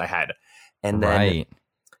only games I had. And then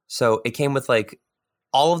so it came with like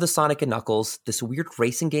all of the Sonic and Knuckles, this weird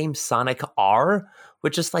racing game, Sonic R,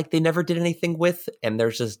 which is like they never did anything with, and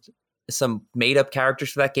there's just some made-up characters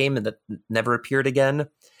for that game and that never appeared again.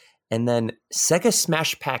 And then Sega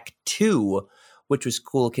Smash Pack 2, which was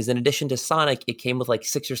cool because in addition to Sonic, it came with like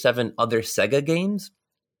 6 or 7 other Sega games.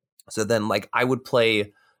 So then like I would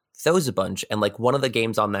play those a bunch. And like one of the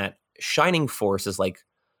games on that, Shining Force, is like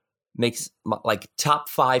makes my, like top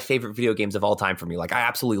 5 favorite video games of all time for me. Like I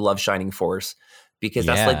absolutely love Shining Force because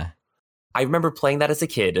that's like, I remember playing that as a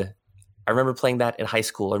kid. I remember playing that in high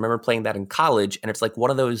school. I remember playing that in college. And it's like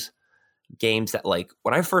one of those games that like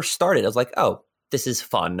when I first started, I was like, oh, this is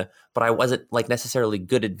fun, but I wasn't like necessarily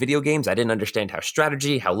good at video games. I didn't understand how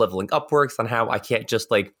strategy, how leveling up works, and how I can't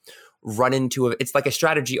just like run into it. It's like a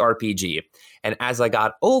strategy RPG. And as I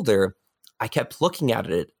got older, I kept looking at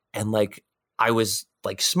it and like I was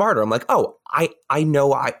like smarter. I'm like, oh, I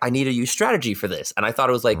know I need to use strategy for this. And I thought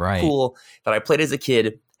it was like cool that I played as a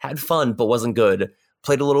kid, had fun, but wasn't good.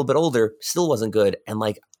 Played a little bit older, still wasn't good. And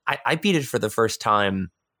like I beat it for the first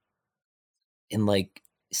time in like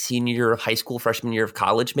senior year of high school, freshman year of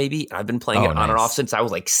college, maybe. And I've been playing it on and off since I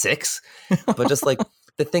was like 6. But just like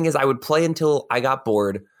the thing is, I would play until I got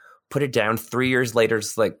bored, put it down. 3 years later,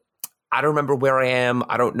 it's like, I don't remember where I am.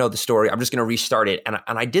 I don't know the story. I'm just going to restart it. And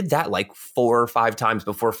I did that like 4 or 5 times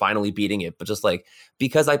before finally beating it. But just like,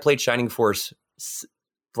 because I played Shining Force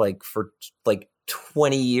like for like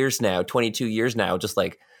 20 years now, 22 years now, just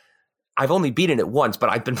like, I've only beaten it once, but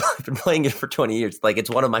I've been playing it for 20 years. Like it's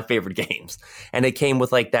one of my favorite games. And it came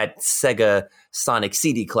with like that Sega Sonic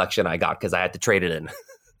CD collection I got because I had to trade it in.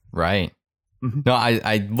 Right. Mm-hmm. No,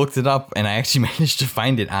 I looked it up and I actually managed to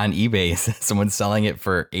find it on eBay. Someone's selling it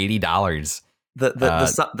for $80.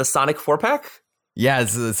 The Sonic 4-pack? Yeah, it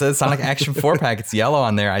says Sonic Action 4-pack. It's yellow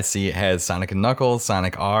on there. I see it has Sonic and Knuckles,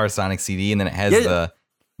 Sonic R, Sonic CD, and then it has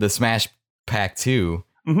the Smash Pack 2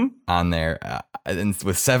 on there. And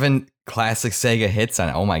with 7 classic Sega hits on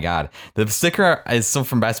it. Oh my god. The sticker is still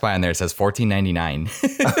from Best Buy on there. It says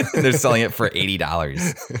 $14.99. They're selling it for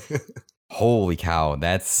 $80. Holy cow.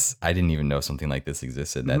 I didn't even know something like this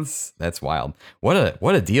existed. That's wild. What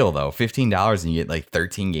a deal though. $15 and you get like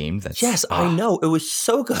 13 games. I know. It was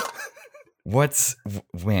so good.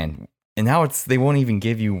 Man. And now they won't even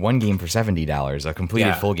give you one game for $70, a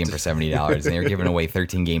completed full game for $70. And they were giving away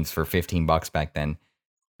 13 games for $15 back then.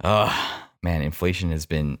 Man, inflation has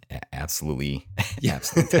been absolutely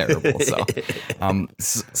terrible.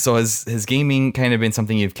 So has gaming kind of been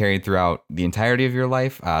something you've carried throughout the entirety of your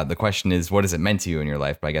life? The question is, what has it meant to you in your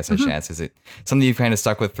life? But I guess I should ask, is it something you've kind of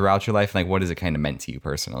stuck with throughout your life? Like, what has it kind of meant to you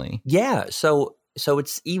personally? Yeah. So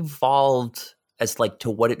it's evolved as like to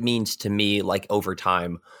what it means to me, like over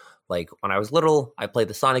time. Like when I was little, I played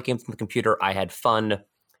the Sonic games on the computer. I had fun.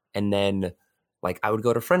 And then like I would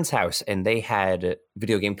go to a friend's house and they had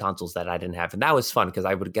video game consoles that I didn't have. And that was fun because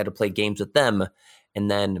I would get to play games with them. And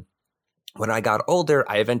then when I got older,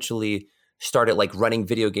 I eventually started like running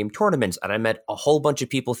video game tournaments and I met a whole bunch of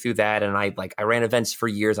people through that. And I ran events for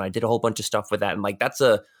years and I did a whole bunch of stuff with that. And like, that's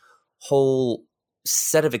a whole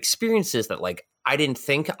set of experiences that like, I didn't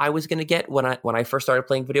think I was going to get when I first started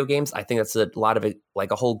playing video games. I think that's a lot of it, like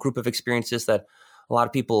a whole group of experiences that a lot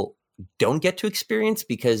of people don't get to experience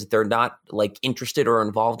because they're not like interested or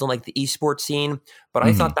involved in like the esports scene. But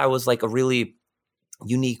I thought that was like a really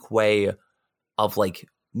unique way of like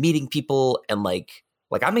meeting people and like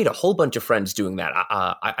I made a whole bunch of friends doing that.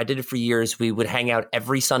 I did it for years. We would hang out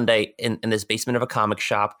every Sunday in this basement of a comic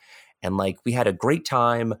shop and like we had a great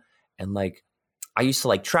time. And like I used to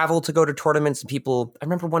like travel to go to tournaments and people, I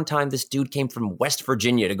remember one time this dude came from West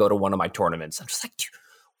Virginia to go to one of my tournaments. I'm just like, dude,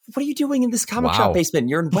 what are you doing in this comic shop basement?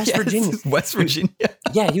 You're in West Virginia. West Virginia.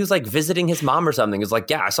 Yeah, he was like visiting his mom or something. He was like,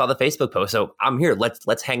 yeah, I saw the Facebook post, so I'm here.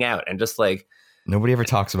 Let's hang out. And just like nobody ever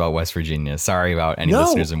talks about West Virginia. Sorry about any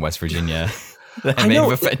listeners in West Virginia that I may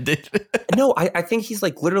have offended. No, I think he's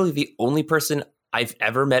like literally the only person I've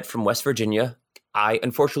ever met from West Virginia. I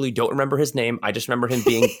unfortunately don't remember his name. I just remember him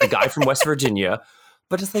being a guy from West Virginia.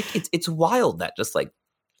 But it's like it's wild that just like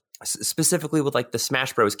specifically with like the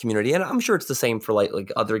Smash Bros community, and I'm sure it's the same for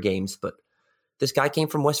like other games, but this guy came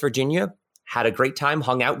from West Virginia, had a great time,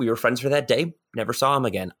 hung out. We were friends for that day, never saw him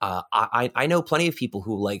again. I know plenty of people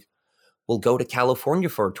who like will go to California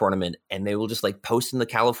for a tournament and they will just like post in the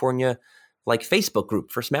California like Facebook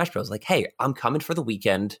group for Smash Bros. Like, hey, I'm coming for the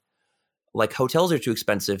weekend. like hotels are too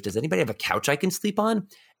expensive. Does anybody have a couch I can sleep on?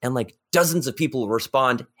 And like dozens of people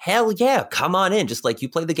respond, hell yeah, come on in. Just like you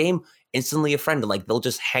play the game, instantly a friend, and like they'll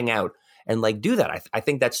just hang out and like do that. I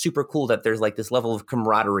think that's super cool that there's like this level of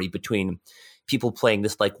camaraderie between people playing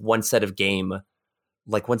this like one set of games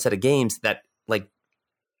that like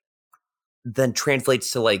then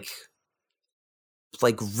translates to like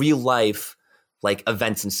real life like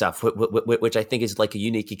events and stuff, which I think is like a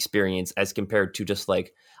unique experience as compared to just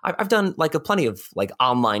like I've done like a plenty of like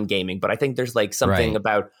online gaming, but I think there's like something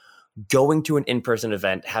about going to an in-person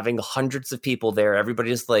event, having hundreds of people there, everybody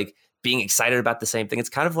just like being excited about the same thing. It's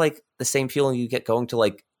kind of like the same feeling you get going to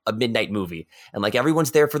like a midnight movie, and like everyone's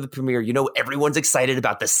there for the premiere. You know, everyone's excited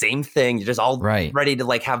about the same thing. You're just all ready to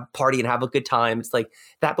like have party and have a good time. It's like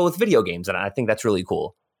that, but with video games, and I think that's really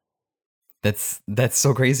cool. That's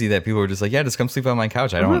so crazy that people were just like, yeah, just come sleep on my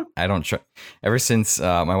couch. I don't trust. Ever since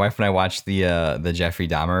my wife and I watched the Jeffrey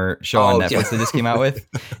Dahmer show on Netflix that just came out with,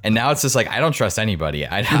 and now it's just like I don't trust anybody.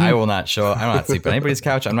 I will not show. I will not sleep on anybody's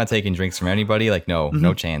couch. I'm not taking drinks from anybody. Like no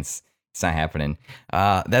chance. It's not happening.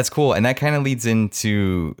 That's cool, and that kind of leads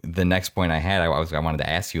into the next point I had. I wanted to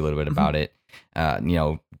ask you a little bit about it. You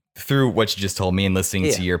know, through what you just told me and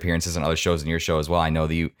listening to your appearances on other shows and your show as well, I know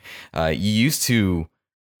that you used to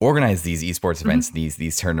organize these esports events,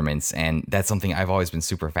 these tournaments, and that's something I've always been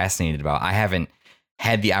super fascinated about. I haven't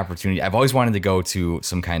had the opportunity. I've always wanted to go to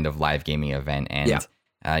some kind of live gaming event, and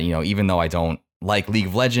you know, even though I don't like League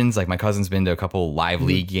of Legends, like my cousin's been to a couple live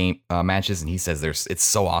league game matches, and he says it's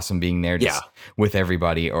so awesome being there just with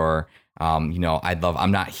everybody. Or you know, I'm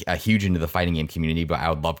not a huge into the fighting game community, but I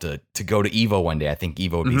would love to go to Evo one day. I think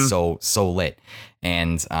Evo would be so lit.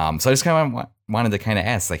 And so I just kind of wanted to kind of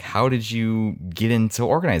ask, like, how did you get into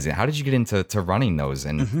organizing? How did you get into running those,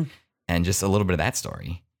 and just a little bit of that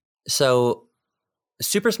story? So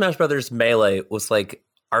Super Smash Brothers Melee was like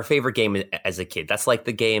our favorite game as a kid. That's like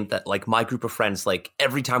the game that like my group of friends, like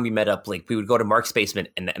every time we met up, like we would go to Mark's basement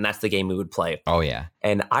and that's the game we would play. Oh yeah.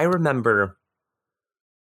 And I remember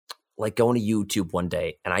like going to YouTube one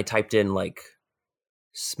day and I typed in like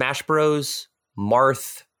Smash Bros,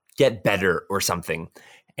 Marth, get better or something.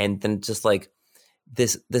 And then just like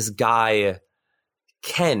this guy,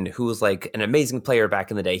 Ken, who was like an amazing player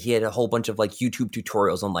back in the day, he had a whole bunch of like YouTube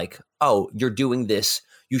tutorials on like, oh, you're doing this,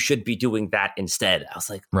 you should be doing that instead. I was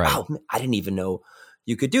like, wow, I didn't even know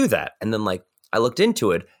you could do that. And then like I looked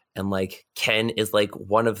into it, and like Ken is like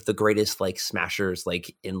one of the greatest like smashers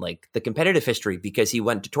like in like the competitive history, because he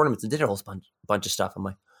went to tournaments and did a whole bunch of stuff. I'm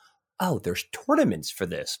like, oh, there's tournaments for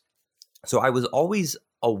this. So I was always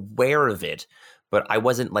aware of it, but I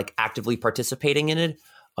wasn't like actively participating in it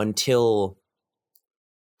until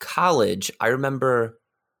college. I remember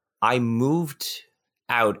I moved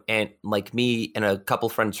out, and like me and a couple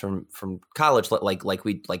friends from college, like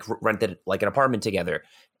we like rented like an apartment together,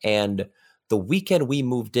 and the weekend we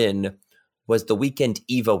moved in was the weekend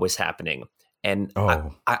Evo was happening. And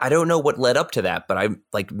I don't know what led up to that, but I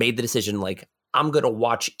like made the decision, like, I'm going to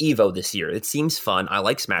watch Evo this year. It seems fun. I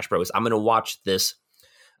like Smash Bros. I'm going to watch this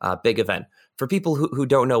big event. For people who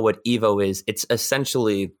don't know what Evo is, it's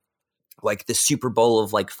essentially like the Super Bowl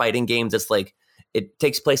of like fighting games. It's like, it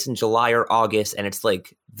takes place in July or August, and it's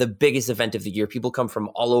like the biggest event of the year. People come from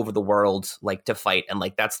all over the world like to fight, and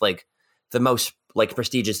like that's like the most like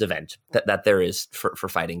prestigious event that there is for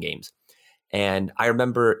fighting games. And I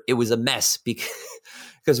remember it was a mess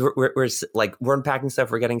because we're like we're unpacking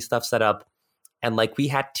stuff, we're getting stuff set up, and like we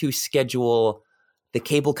had to schedule the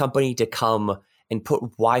cable company to come and put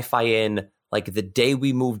Wi-Fi in like the day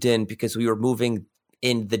we moved in, because we were moving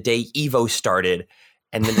in the day Evo started.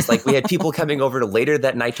 And then it's like we had people coming over to later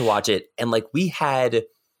that night to watch it. And like we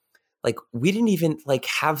didn't even like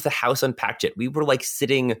have the house unpacked yet. We were like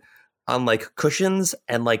sitting on like cushions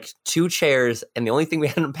and like two chairs, and the only thing we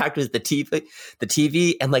had unpacked was the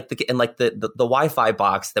TV and the Wi-Fi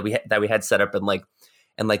box that we had set up, and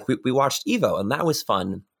we watched Evo, and that was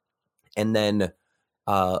fun. And then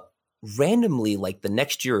randomly, like the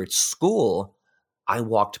next year at school, I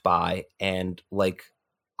walked by, and like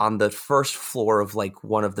on the first floor of like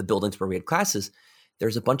one of the buildings where we had classes,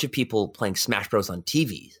 there's a bunch of people playing Smash Bros on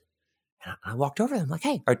TVs. And I walked over and I'm like,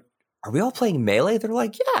 hey, are we all playing Melee? They're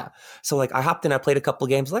like, yeah. So like I hopped in, I played a couple of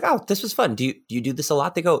games, like, oh, this was fun. Do you do this a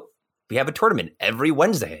lot? They go, we have a tournament every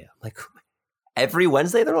Wednesday. I'm like, every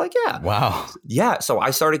Wednesday? They're like, yeah. Wow. Yeah. So I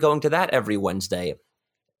started going to that every Wednesday.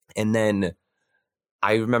 And then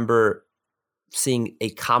I remember seeing a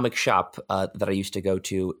comic shop that I used to go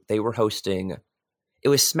to. They were hosting, it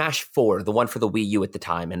was Smash 4, the one for the Wii U at the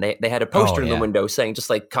time. And they had a poster in the window saying, just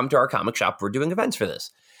like, come to our comic shop. We're doing events for this.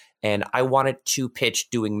 And I wanted to pitch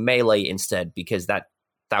doing Melee instead, because that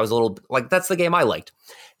that was a little like that's the game I liked.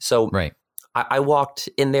 So Right. I walked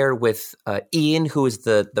in there with Ian, who is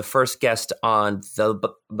the first guest on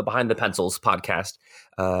the Behind the Pencils podcast.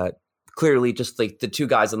 Clearly, just like the two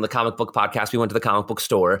guys on the comic book podcast, we went to the comic book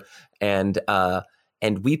store and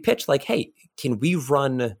we pitched like, hey, can we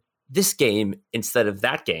run this game instead of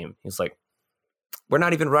that game? He's like, we're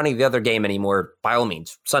not even running the other game anymore. By all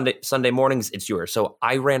means, Sunday mornings, it's yours. So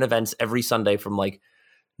I ran events every Sunday from like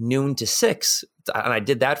noon to 6, and I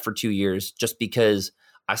did that for 2 years just because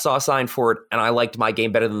I saw a sign for it and I liked my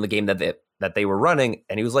game better than the game that they were running.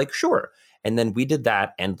 And he was like, sure. And then we did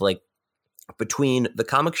that. And like between the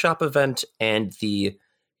comic shop event and the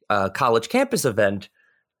college campus event,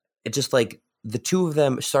 it just like the two of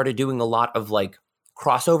them started doing a lot of like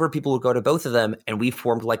crossover. People would go to both of them and we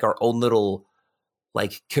formed like our own little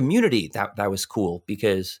like community that was cool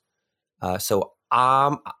because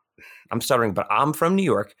I'm stuttering, but I'm from New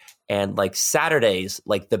York, and like Saturdays,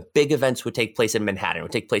 like the big events would take place in Manhattan, it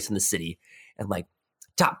would take place in the city, and like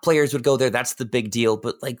top players would go there. That's the big deal.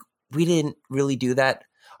 But like we didn't really do that.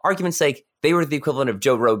 Argument's sake, they were the equivalent of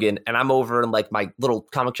Joe Rogan, and I'm over in like my little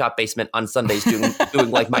comic shop basement on Sundays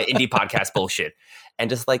doing like my indie podcast bullshit. And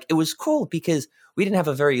just like it was cool because we didn't have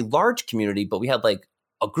a very large community, but we had like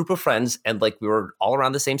a group of friends, and like we were all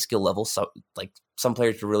around the same skill level. So like some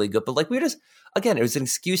players were really good, but like we just, again, it was an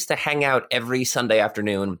excuse to hang out every Sunday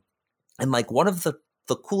afternoon. And like one of the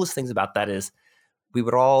coolest things about that is we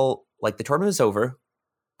would all, like the tournament was over,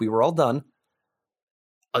 we were all done.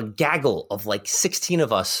 A gaggle of like 16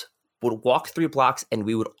 of us would walk 3 blocks, and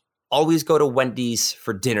we would always go to Wendy's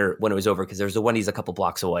for dinner when it was over because there was a Wendy's a couple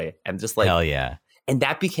blocks away. And just like, hell yeah. And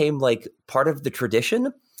that became like part of the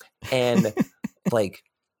tradition. And like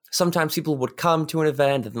sometimes people would come to an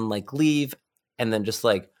event and then like leave, and then just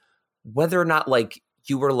like whether or not like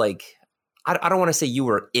you were like, I don't want to say you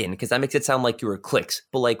were in because that makes it sound like you were cliques,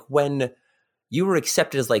 but like when you were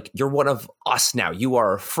accepted as like, you're one of us now, you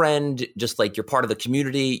are a friend, just like you're part of the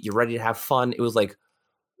community, you're ready to have fun. It was like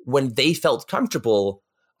when they felt comfortable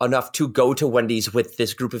enough to go to Wendy's with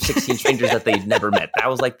this group of 16 strangers that they'd never met. That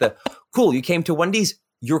was like the cool, you came to Wendy's,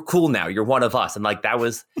 you're cool now, you're one of us. And like that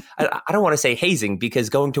was, I don't want to say hazing because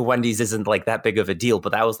going to Wendy's isn't like that big of a deal,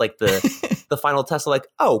 but that was like the final test of like,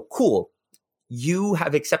 oh, cool. You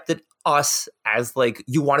have accepted us as like,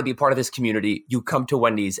 you want to be part of this community. You come to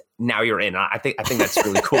Wendy's, now you're in. I think that's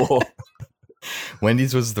really cool.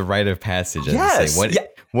 Wendy's was the rite of passage. Yes.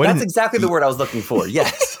 That's exactly the word I was looking for.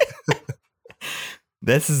 Yes.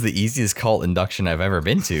 This is the easiest cult induction I've ever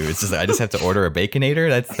been to. It's just I just have to order a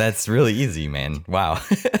Baconator. That's really easy, man. Wow.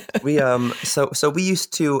 We so we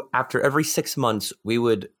used to, after every 6 months, we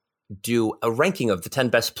would do a ranking of the 10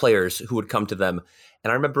 best players who would come to them.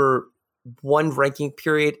 And I remember one ranking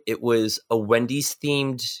period, it was a Wendy's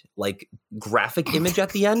themed like graphic image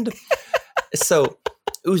at the end. So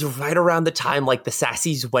it was right around the time like the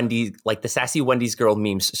sassy Wendy's girl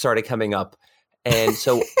memes started coming up. And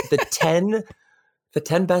so the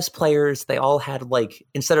 10 best players, they all had like,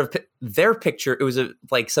 instead of their picture, it was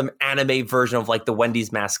like some anime version of like the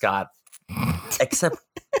Wendy's mascot, except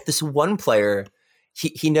this one player,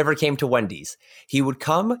 he never came to Wendy's. He would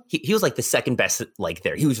come, he was like the second best like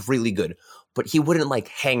there. He was really good, but he wouldn't like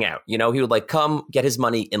hang out, you know, he would like come, get his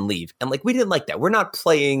money and leave. And like, we didn't like that. We're not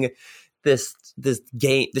playing this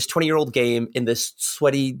game, this 20-year-old game in this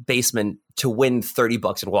sweaty basement to win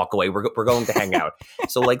 $30 and walk away. We're going to hang out.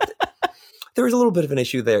 So like, there was a little bit of an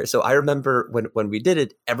issue there. So I remember when we did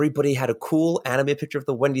it, everybody had a cool anime picture of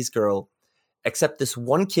the Wendy's girl, except this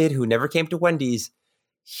one kid who never came to Wendy's.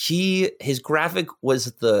 His graphic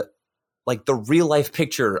was the real life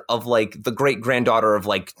picture of like the great granddaughter of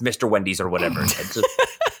like Mr. Wendy's or whatever.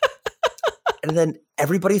 And then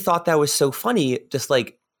everybody thought that was so funny. Just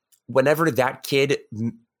like whenever that kid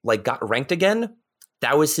like got ranked again,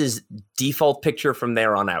 that was his default picture from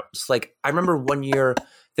there on out. It's like, I remember one year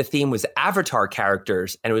the theme was Avatar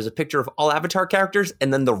characters, and it was a picture of all Avatar characters,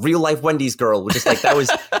 and then the real life Wendy's girl was just like, that was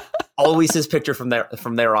always his picture from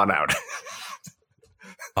there on out.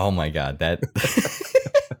 Oh my God, that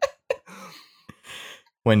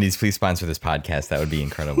Wendy's, please sponsor this podcast. That would be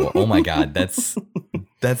incredible. Oh my God, that's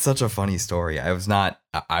such a funny story. I was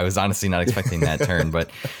honestly not expecting that turn, but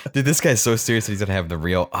dude, this guy's so serious that he's gonna have the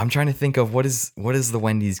real. I'm trying to think of what is the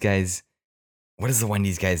Wendy's guys. What is the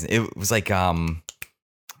Wendy's guys? It was like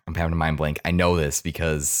I'm having a mind blank. I know this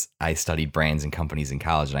because I studied brands and companies in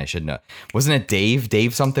college, and I should know. Wasn't it Dave?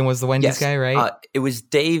 Dave something was the Wendy's guy, right? It was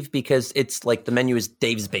Dave because it's like the menu is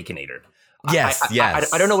Dave's Baconator. Yes,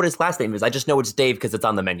 yes. I don't know what his last name is. I just know it's Dave because it's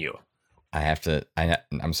on the menu.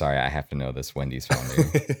 I'm sorry. I have to know this Wendy's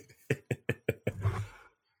founder.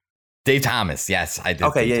 Dave Thomas. Yes, I did.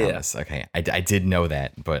 Okay, Dave yeah, Thomas. Okay, I did know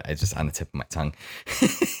that, but I just on the tip of my tongue.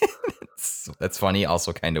 That's funny.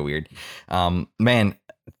 Also kind of weird. Man,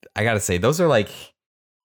 I gotta say those are like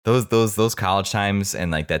those college times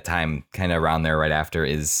and like that time kind of around there right after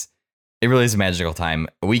it really is a magical time.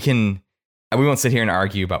 We won't sit here and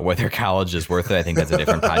argue about whether college is worth it. I think that's a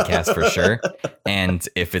different podcast for sure. And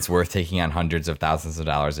if it's worth taking on hundreds of thousands of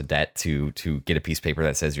dollars of debt to get a piece of paper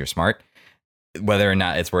that says you're smart, whether or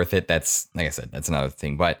not it's worth it, that's, like I said, that's another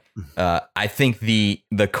thing. But I think the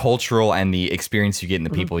cultural and the experience you get and the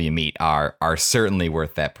people you meet are certainly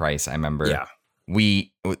worth that price. I remember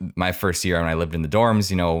my first year when I lived in the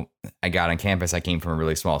dorms, I got on campus. I came from a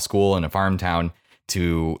really small school in a farm town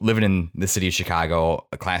to living in the city of Chicago.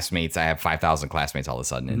 Classmates, I have 5,000 classmates all of a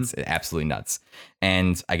sudden. It's absolutely nuts.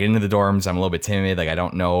 And I get into the dorms. I'm a little bit timid. Like I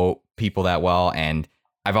don't know people that well. And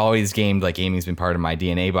I've always gamed, like gaming's been part of my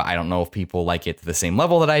DNA, but I don't know if people like it to the same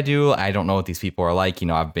level that I do. I don't know what these people are like.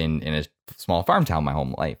 I've been in a small farm town my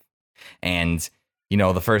whole life. And,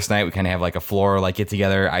 the first night we kind of have like a floor, like get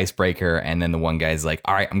together, icebreaker. And then the one guy's like,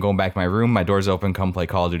 all right, I'm going back to my room. My door's open. Come play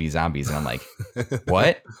Call of Duty Zombies. And I'm like,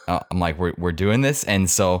 what? I'm like, we're doing this. And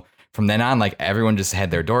so from then on, like everyone just had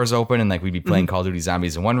their doors open and like we'd be playing Call of Duty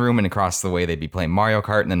Zombies in one room, and across the way they'd be playing Mario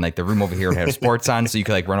Kart, and then like the room over here would have sports on, so you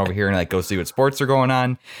could like run over here and like go see what sports are going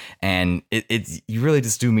on. And it's you really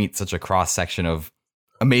just do meet such a cross section of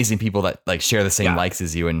amazing people that like share the same likes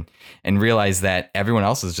as you, and realize that everyone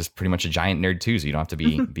else is just pretty much a giant nerd too, so you don't have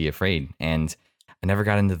to be afraid. And I never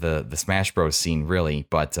got into the Smash Bros scene really,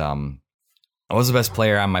 but I was the best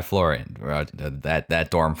player on my floor, that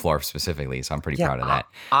dorm floor specifically. So I'm pretty proud of that.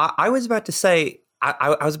 I was about to say,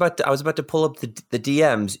 I was about to pull up the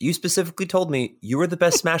DMs. You specifically told me you were the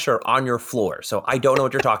best smasher on your floor. So I don't know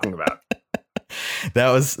what you're talking about.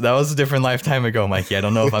 That was a different lifetime ago, Mikey. I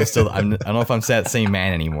don't know if I don't know if I'm that same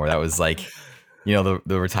man anymore. That was like, the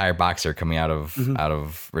retired boxer coming out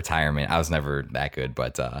of retirement. I was never that good,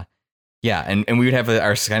 but yeah, and we would have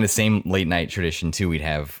our kind of same late night tradition too. We'd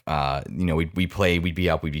have, we'd play, we'd be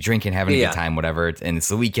up, we'd be drinking, having a good time, whatever. And it's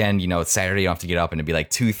the weekend, it's Saturday, you don't have to get up, and it'd be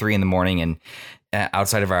like 2, 3 in the morning. And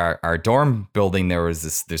outside of our dorm building, there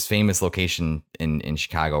was this famous location in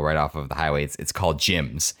Chicago right off of the highway. It's called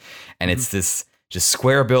Jim's, and it's this just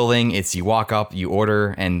square building. It's you walk up, you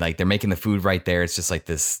order, and like they're making the food right there. It's just like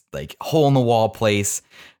this like hole in the wall place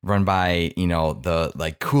run by the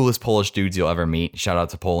like coolest Polish dudes you'll ever meet. Shout out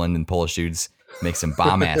to Poland and Polish dudes. Make some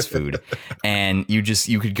bomb ass food. And you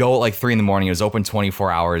could go at like 3 in the morning. It was open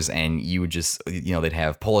 24 hours, and you would just they'd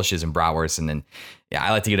have Polishes and bratwurst, and then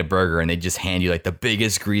I like to get a burger, and they just hand you like the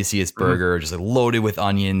biggest, greasiest burger, just like loaded with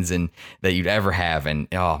onions and that you'd ever have. And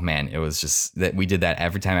oh man, it was just that we did that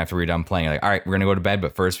every time after we were done playing. Like, all right, we're gonna go to bed,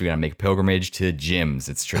 but first we gotta make a pilgrimage to Jim's.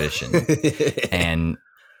 It's tradition. and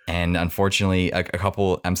unfortunately, a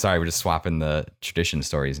couple. I'm sorry, we're just swapping the tradition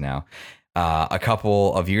stories now. A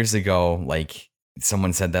couple of years ago, like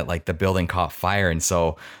someone said that like the building caught fire, and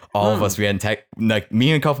so all of us, we hadn't like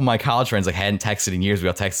me and a couple of my college friends like hadn't texted in years. We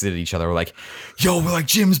all texted each other. We're like, "Yo, we're like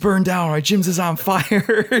Jim's burned down, right? Jim's is on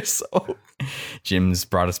fire." So Jim's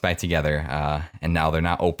brought us back together, and now they're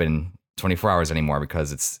not open 24 hours anymore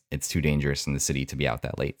because it's too dangerous in the city to be out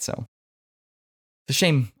that late. So it's a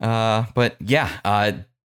shame, but yeah.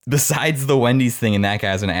 Besides the Wendy's thing and that guy,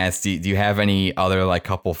 I was going to ask, do you have any other like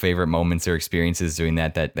couple favorite moments or experiences doing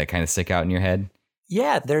that kind of stick out in your head?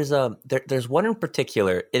 Yeah, there's one in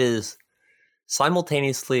particular. It is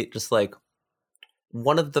simultaneously just like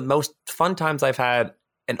one of the most fun times I've had,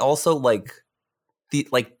 and also like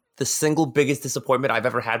the single biggest disappointment I've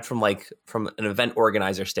ever had from an event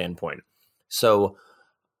organizer standpoint. So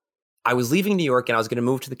I was leaving New York and I was going to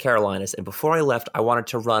move to the Carolinas, and before I left, I wanted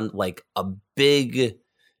to run like a big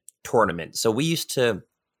tournament. So we used to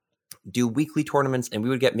do weekly tournaments, and we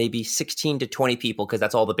would get maybe 16 to 20 people because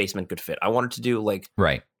that's all the basement could fit. I wanted to do like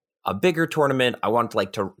a bigger tournament. I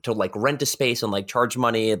wanted to like rent a space and like charge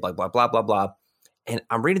money and blah, blah, blah, blah, blah. And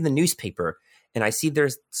I'm reading the newspaper and I see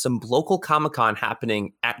there's some local Comic-Con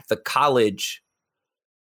happening at the college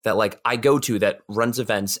that like I go to that runs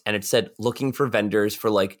events, and it said looking for vendors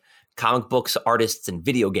for like comic books, artists, and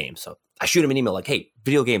video games. So I shoot him an email like, hey,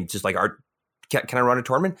 video games, just like art. Can I run a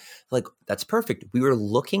tournament? Like, that's perfect. We were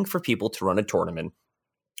looking for people to run a tournament.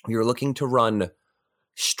 We were looking to run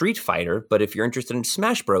Street Fighter, but if you're interested in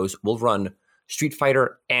Smash Bros, we'll run Street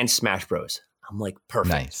Fighter and Smash Bros. I'm like,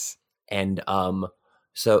 perfect. Nice. And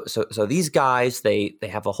so these guys, they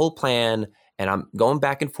have a whole plan, and I'm going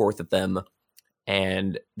back and forth with them.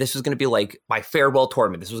 And this was going to be like my farewell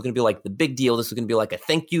tournament. This was going to be like the big deal. This was going to be like a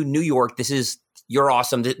thank you, New York. You're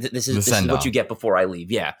awesome. This is what you get before I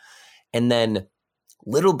leave. Yeah. And then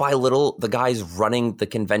little by little, the guys running the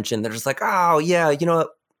convention, they're just like, oh yeah, you know what?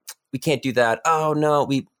 We can't do that. Oh no,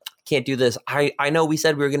 we can't do this. I know we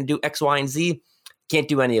said we were going to do X, Y, and Z. Can't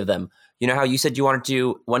do any of them. You know how you said you wanted to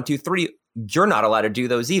do 1, 2, 3? You're not allowed to do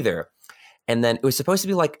those either. And then it was supposed to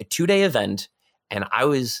be like a 2-day event. And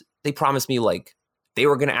they promised me like they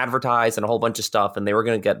were going to advertise and a whole bunch of stuff. And they were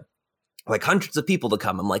going to get like hundreds of people to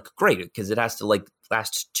come. I'm like, great, because it has to like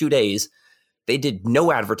last 2 days. They did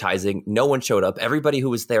no advertising. No one showed up. Everybody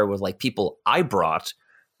who was there was like people I brought.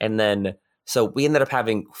 And then, so we ended up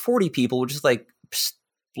having 40 people, which is like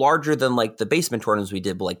larger than like the basement tournaments we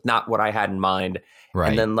did, but like not what I had in mind. Right.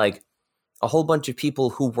 And then like a whole bunch of people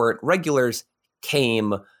who weren't regulars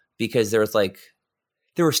came because there was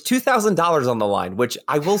 $2,000 on the line, which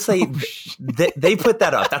I will say they put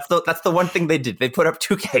that up. That's the one thing they did. They put up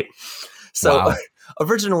 $2,000. So wow.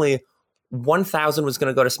 Originally 1,000 was going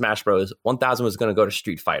to go to Smash Bros. 1,000 was going to go to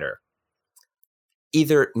Street Fighter.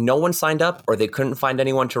 Either no one signed up or they couldn't find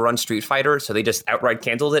anyone to run Street Fighter, so they just outright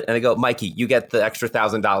canceled it. And they go, Mikey, you get the extra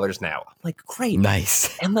 $1,000 now. I'm like, great,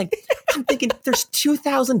 nice. And like, I'm thinking, there's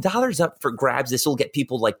 $2,000 up for grabs. This will get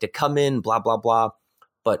people like to come in, blah blah blah.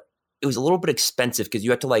 But it was a little bit expensive because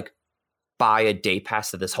you had to like buy a day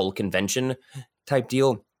pass to this whole convention type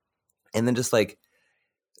deal, and then just like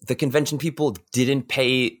the convention people didn't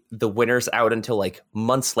pay the winners out until like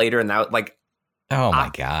months later, and that like. Oh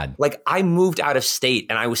my God. Like I moved out of state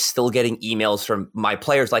and I was still getting emails from my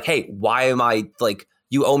players like, hey, why am I like,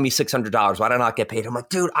 you owe me $600. Why did I not get paid? I'm like,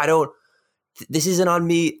 dude, this isn't on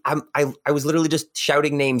me. I was literally just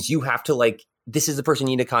shouting names. You have to like, this is the person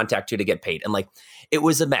you need to contact to get paid. And like, it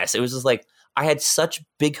was a mess. It was just like, I had such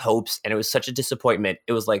big hopes and it was such a disappointment.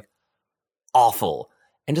 It was like awful.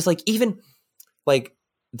 And just like, even like,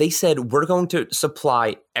 they said, we're going to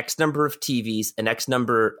supply X number of TVs and X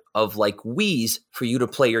number of like Wiis for you to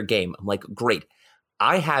play your game. I'm like, great.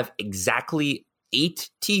 I have exactly 8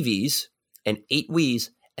 TVs and 8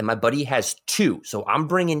 Wiis, and my buddy has 2. So I'm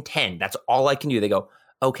bringing 10. That's all I can do. They go,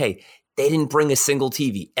 okay. They didn't bring a single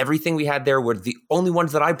TV. Everything we had there were the only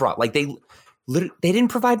ones that I brought. Like they didn't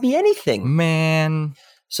provide me anything. Man.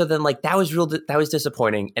 So then like that was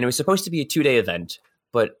disappointing. And it was supposed to be a 2-day event.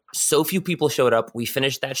 But so few people showed up. We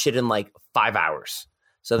finished that shit in like 5 hours.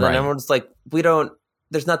 So then everyone's like,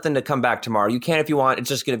 there's nothing to come back tomorrow. You can if you want. It's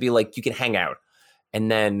just going to be like, you can hang out.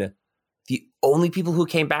 And then the only people who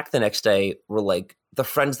came back the next day were like the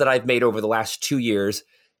friends that I've made over the last 2 years.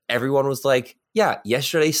 Everyone was like, yeah,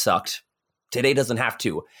 yesterday sucked. Today doesn't have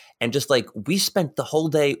to. And just like, we spent the whole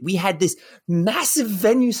day, we had this massive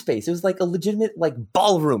venue space. It was like a legitimate like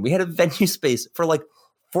ballroom. We had a venue space for like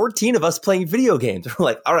 14 of us playing video games. We're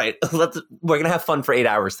like, all right, we're going to have fun for 8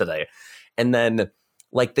 hours today. And then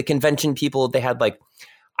like the convention people, they had like,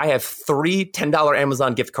 I have 3 $10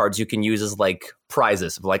 Amazon gift cards you can use as like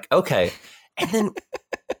prizes. I'm like, okay. And then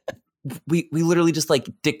we literally just like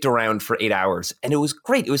dicked around for 8 hours and it was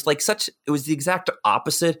great. It was like it was the exact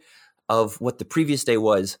opposite of what the previous day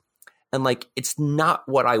was. And like, it's not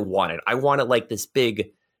what I wanted. I wanted like this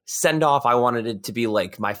big send off. I wanted it to be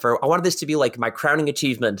like I wanted this to be like my crowning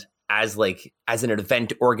achievement as an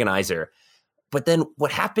event organizer. But then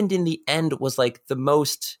what happened in the end was like the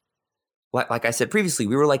most, like I said previously,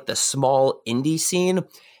 we were like the small indie scene.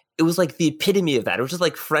 It was like the epitome of that. It was just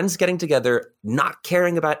like friends getting together, not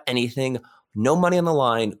caring about anything, no money on the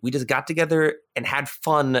line. We just got together and had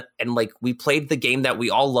fun. And like, we played the game that we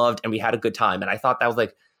all loved and we had a good time. And I thought that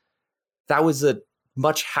was a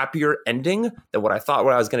much happier ending than what I thought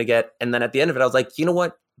I was going to get. And then at the end of it, I was like, you know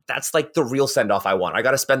what? That's like the real send off I want. I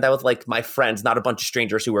got to spend that with like my friends, not a bunch of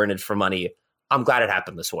strangers who are in it for money. I'm glad it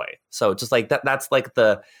happened this way. So just like that's like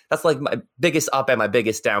my biggest up and my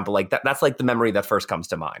biggest down. But like that's like the memory that first comes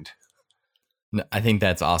to mind. No, I think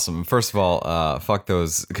that's awesome. First of all, fuck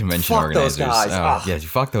those convention organizers. Those guys. Yeah,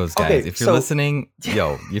 fuck those guys. Okay, if you're listening,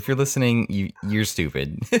 you're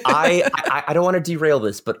stupid. I don't want to derail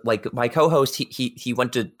this, but like my co-host, he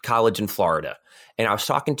went to college in Florida, and I was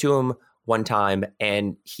talking to him one time,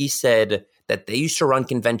 and he said that they used to run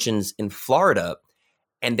conventions in Florida,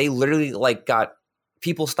 and they literally like got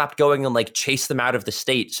people stopped going and like chased them out of the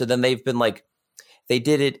state. So then they've been like. They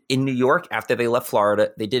did it in New York after they left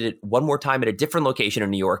Florida. They did it one more time at a different location in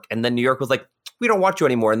New York. And then New York was like, we don't want you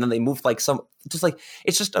anymore. And then they moved like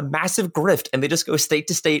it's just a massive grift. And they just go state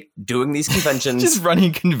to state doing these conventions. Just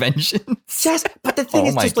running conventions. Yes. But the thing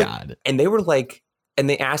is just like, and they were like, and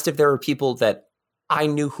they asked if there were people that I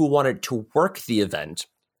knew who wanted to work the event.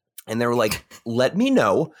 And they were like, let me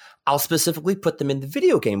know. I'll specifically put them in the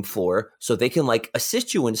video game floor so they can like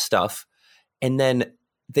assist you in stuff. And then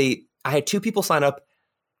I had 2 people sign up.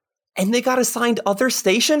 and they got assigned other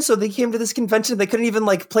stations, so they came to this convention. They couldn't even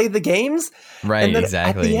like play the games. Right, and then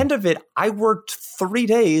exactly. At the end of it, I worked 3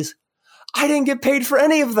 days. I didn't get paid for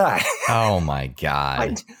any of that. Oh my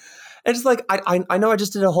God. And just like I know I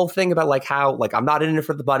just did a whole thing about like how like I'm not in it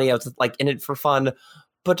for the money. I was just, like in it for fun,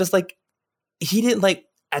 but just like he didn't like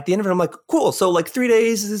at the end of it. I'm like, cool. So like 3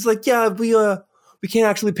 days is like, yeah, we can't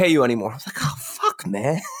actually pay you anymore. I was like, oh fuck,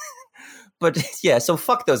 man. But yeah, so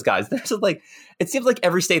fuck those guys. They're just like, it seems like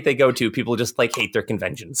every state they go to, people just like hate their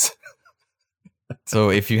conventions. So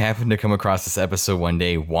if you happen to come across this episode one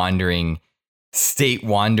day, wandering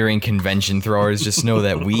convention throwers, just know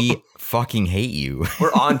that we fucking hate you.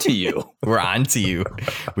 We're on to you. We're on to you.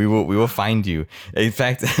 We will find you. In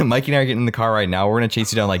fact, Mikey and I are getting in the car right now. We're gonna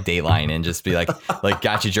chase you down like Dateline and just be like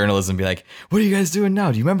gotcha journalism. Be like, what are you guys doing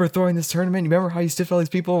now? Do you remember throwing this tournament? You remember how you stiffed all these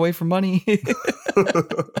people away from money?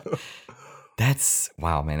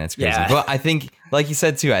 Wow, man, that's crazy. Yeah. But I think, like you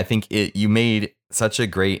said too, I think you made such a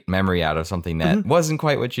great memory out of something that wasn't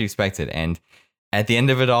quite what you expected, and at the end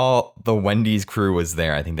of it all, the Wendy's crew was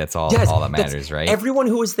there. I think that's all that matters, right? Everyone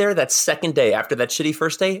who was there that second day after that shitty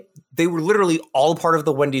first day, they were literally all part of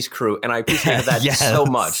the Wendy's crew. And I appreciated that so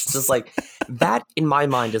much. Just like that in my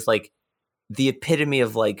mind is like the epitome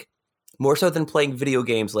of like more so than playing video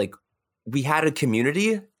games. Like we had a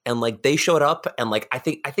community and like they showed up. And like I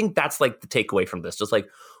think that's like the takeaway from this. Just like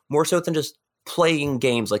more so than just playing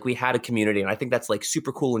games, like we had a community. And I think that's like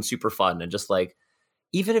super cool and super fun. And just like,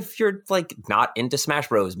 even if you're like not into Smash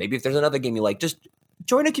Bros, maybe if there's another game you like, just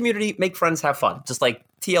join a community, make friends, have fun. Just like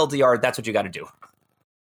TLDR, that's what you got to do.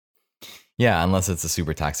 Yeah, unless it's a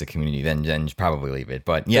super toxic community, then probably leave it.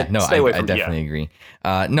 But yeah, no, I definitely agree.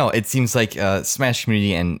 No, it seems like Smash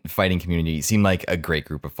community and fighting community seem like a great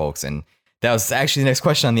group of folks. And that was actually the next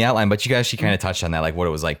question on the outline, but you guys actually kind of touched on that, like what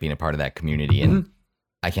it was like being a part of that community. And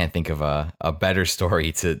I can't think of a better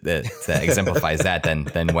story that exemplifies that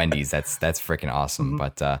than Wendy's. That's freaking awesome.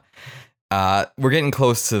 But we're getting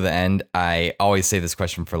close to the end. I always say this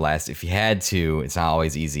question for last. If you had to, it's not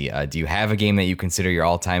always easy. Do you have a game that you consider your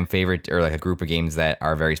all-time favorite, or like a group of games that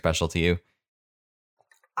are very special to you?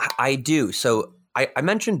 I do. So I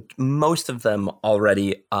mentioned most of them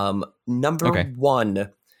already. Number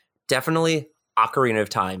one, definitely Ocarina of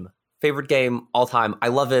Time. Favorite game all time. I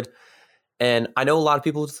love it. And I know a lot of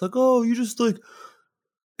people just like, oh, you just like,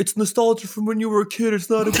 it's nostalgia from when you were a kid. It's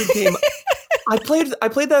not a good game. I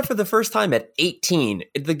played that for the first time at 18.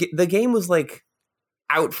 The game was like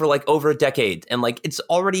out for like over a decade, and like it's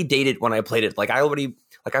already dated when I played it. Like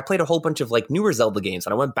I played a whole bunch of like newer Zelda games,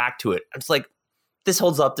 and I went back to it. I'm just like, this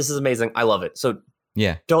holds up. This is amazing. I love it. So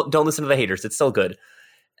yeah, don't listen to the haters. It's still good.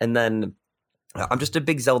 And then I'm just a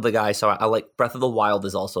big Zelda guy, so I like Breath of the Wild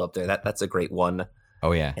is also up there. That's a great one.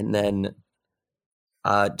 Oh yeah. And then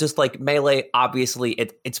just like Melee, obviously,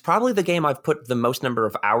 it's probably the game I've put the most number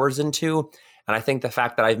of hours into. And I think the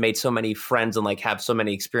fact that I've made so many friends and like have so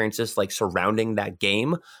many experiences like surrounding that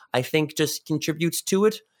game, I think just contributes to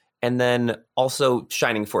it. And then also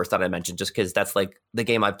Shining Force that I mentioned, just because that's like the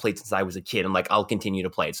game I've played since I was a kid, and like I'll continue to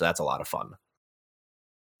play it. So that's a lot of fun.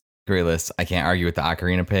 Great list. I can't argue with the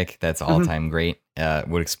Ocarina pick. That's all time great.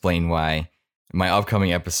 Would explain why my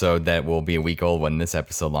upcoming episode that will be a week old when this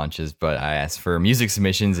episode launches, but I asked for music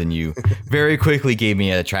submissions and you very quickly gave me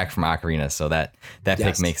a track from Ocarina, so that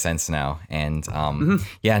pick makes sense now. And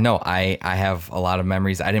yeah, no, I have a lot of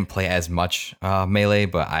memories. I didn't play as much Melee,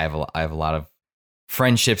 but I have a lot of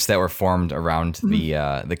friendships that were formed around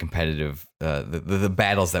the competitive the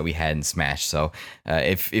battles that we had in Smash. So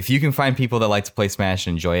if you can find people that like to play Smash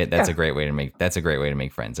and enjoy it, that's a great way to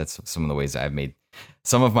make friends. That's some of the ways I've made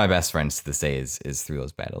some of my best friends to this day is through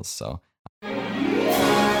those battles. So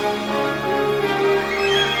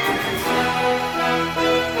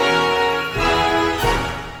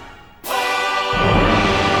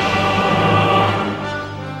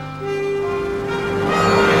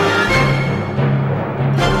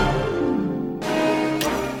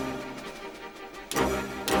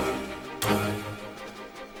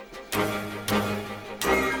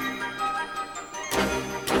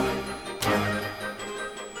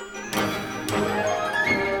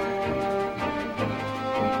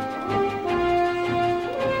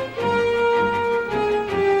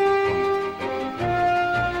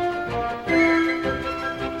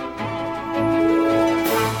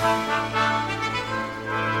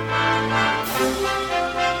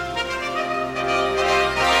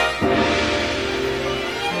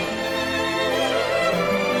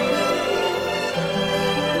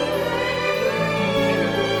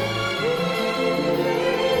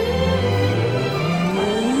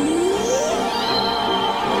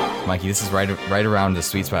Mikey, this is right around the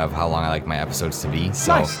sweet spot of how long I like my episodes to be.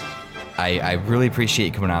 So I really appreciate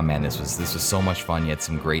you coming on, man. This was so much fun. You had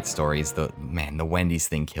some great stories. The Wendy's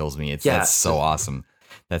thing kills me. That's so awesome.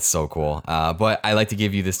 That's so cool. But I like to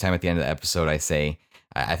give you this time at the end of the episode. I say,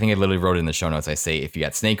 I think I literally wrote it in the show notes. I say, if you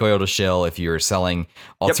got snake oil to shill, if you're selling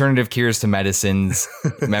alternative cures to medicines,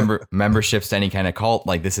 memberships to any kind of cult,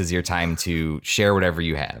 like this is your time to share whatever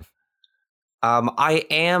you have. I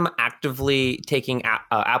am actively taking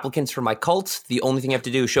applicants for my cult. The only thing you have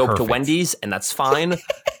to do is show up to Wendy's, and that's fine.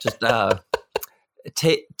 Just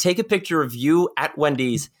take a picture of you at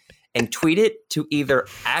Wendy's and tweet it to either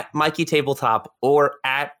at Mikey Tabletop or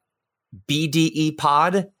at BDE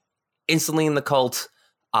Pod. Instantly in the cult.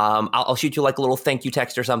 I'll shoot you like a little thank you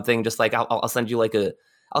text or something. Just like I'll send you like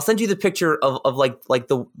I'll send you the picture of like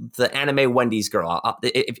the anime Wendy's girl.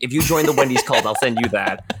 If you join the Wendy's cult, I'll send you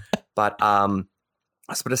that. But I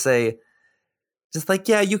was going to say, just like,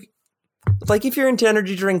 yeah, you like if you're into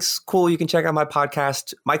energy drinks, cool, you can check out my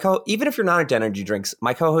podcast. Even if you're not into energy drinks,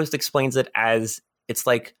 my co-host explains it as it's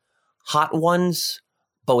like Hot Ones,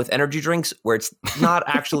 but with energy drinks, where it's not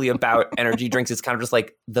actually about energy drinks. It's kind of just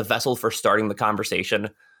like the vessel for starting the conversation.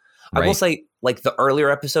 Right. I will say, like the earlier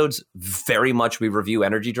episodes, very much we review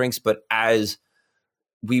energy drinks, but as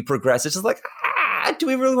we progress, it's just like, do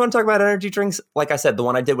we really want to talk about energy drinks? Like I said, the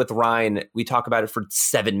one I did with Ryan, we talk about it for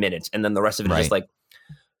 7 minutes, and then the rest of it is just like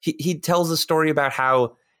he tells a story about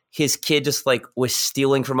how his kid just like was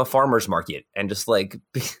stealing from a farmer's market, and just like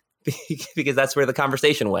because that's where the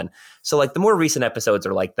conversation went. So like the more recent episodes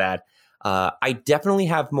are like that. I definitely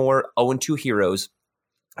have more 0-2 Heroes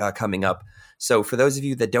coming up. So for those of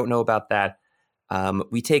you that don't know about that,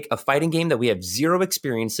 we take a fighting game that we have zero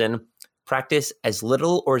experience in, practice as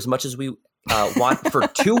little or as much as we want for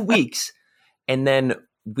 2 weeks, and then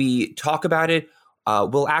we talk about it.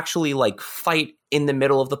 We'll actually like fight in the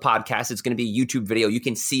middle of the podcast. It's going to be a YouTube video. You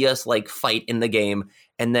can see us like fight in the game,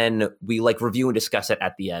 and then we like review and discuss it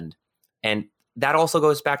at the end. And that also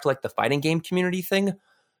goes back to like the fighting game community thing.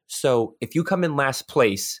 So if you come in last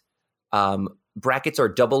place, brackets are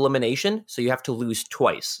double elimination, so you have to lose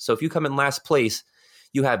twice. So if you come in last place,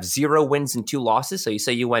 you have 0 wins and 2 losses. So you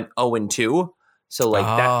say you went 0-2. So like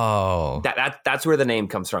that's where the name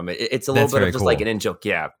comes from. It's a little bit of just like an in joke.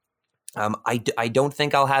 Yeah. I don't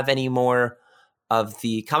think I'll have any more of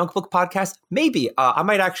the comic book podcast. Maybe I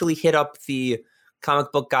might actually hit up the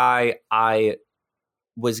comic book guy I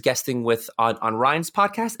was guesting with on Ryan's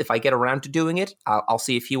podcast. If I get around to doing it, I'll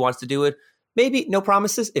see if he wants to do it. Maybe, no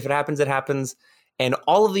promises. If it happens, it happens. And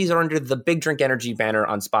all of these are under the Big Drink Energy banner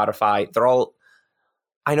on Spotify. They're all,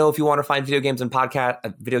 I know if you want to find video games and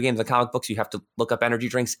comic books, you have to look up energy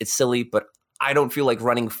drinks. It's silly, but I don't feel like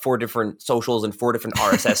running 4 different socials and 4 different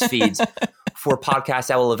RSS feeds for podcasts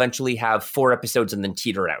that will eventually have 4 episodes and then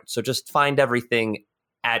teeter out. So just find everything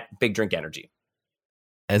at Big Drink Energy.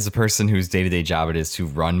 As a person whose day-to-day job it is to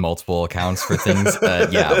run multiple accounts for things,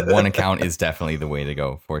 one account is definitely the way to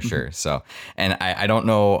go for sure. So, and I don't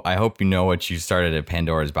know, I hope you know what you started at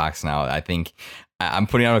Pandora's Box now. I think I'm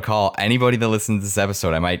putting out a call. Anybody that listens to this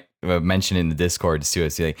episode, I might mention in the Discord too.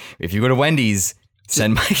 It's like, if you go to Wendy's,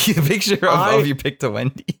 send Mikey a picture of your pick to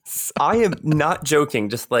Wendy's. I am not joking.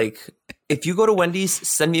 Just like, if you go to Wendy's,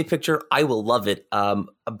 send me a picture. I will love it.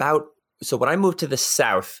 So when I moved to the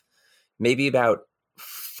South, maybe about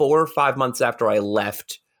 4 or 5 months after I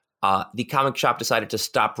left, the comic shop decided to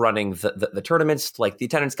stop running the tournaments. Like the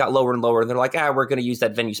attendance got lower and lower, and they're like, we're going to use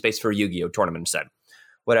that venue space for a Yu-Gi-Oh tournament instead.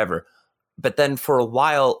 Whatever. But then for a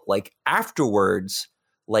while, like afterwards,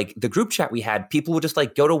 like the group chat we had, people would just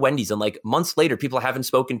like go to Wendy's, and like months later, people I haven't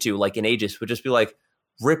spoken to like in ages would just be like,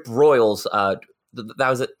 "Rip Royals." That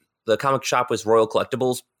was it. The comic shop was Royal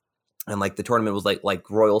Collectibles, and like the tournament was like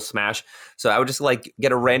Royal Smash. So I would just like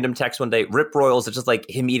get a random text one day, "Rip Royals." It's just like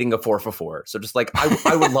him eating a 4 for 4. So just like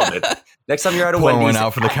I would love it. Next time you're at a Wendy's, one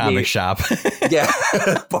out for the comic shop. Yeah,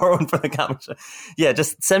 pour one for the comic shop. Yeah,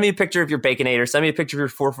 just send me a picture of your Baconator. Send me a picture of your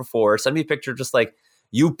 4 for 4. Send me a picture of just like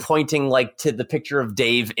you pointing like to the picture of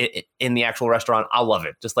Dave in the actual restaurant. I'll love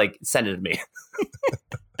it. Just like send it to me.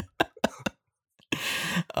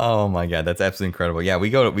 Oh my God, that's absolutely incredible. Yeah, we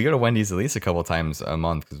go to Wendy's at least a couple times a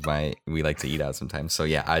month because we like to eat out sometimes. So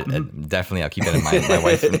yeah, I definitely I'll keep that in mind. My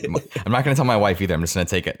wife, I'm not going to tell my wife either. I'm just going to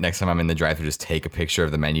take it next time I'm in the drive-thru, just take a picture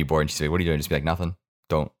of the menu board, and she's like, "What are you doing?" Just be like, "Nothing.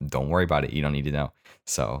 Don't worry about it. You don't need to know."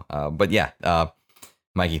 So, but yeah,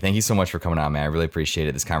 Mikey, thank you so much for coming on, man. I really appreciate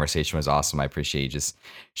it. This conversation was awesome. I appreciate you just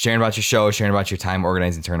sharing about your show, sharing about your time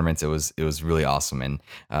organizing tournaments. It was really awesome. And,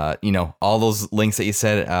 all those links that you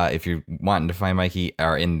said, if you're wanting to find Mikey,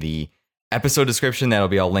 are in the episode description. That'll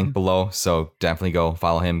be all linked below. So definitely go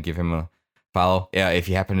follow him, give him follow. Yeah, if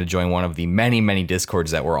you happen to join one of the many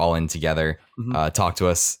Discords that we're all in together, talk to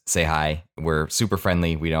us, say hi. We're super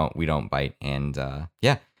friendly. We don't bite. And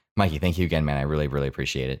yeah, Mikey, thank you again, man. I really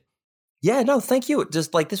appreciate it. Yeah, no, thank you.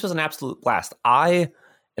 Just like this was an absolute blast. I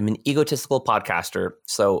am an egotistical podcaster,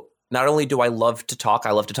 so not only do I love to talk,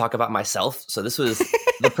 I love to talk about myself. So this was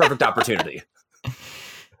the perfect opportunity.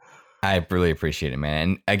 I really appreciate it, man.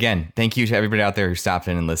 And again, thank you to everybody out there who stopped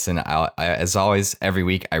in and listened. As always, every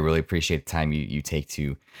week, I really appreciate the time you take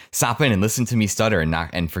to stop in and listen to me stutter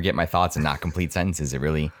and forget my thoughts and not complete sentences. It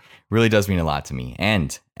really does mean a lot to me.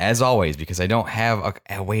 And as always, because I don't have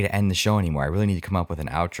a way to end the show anymore, I really need to come up with an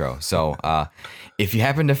outro. So if you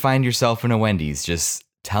happen to find yourself in a Wendy's, just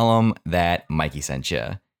tell them that Mikey sent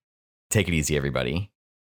you. Take it easy, everybody.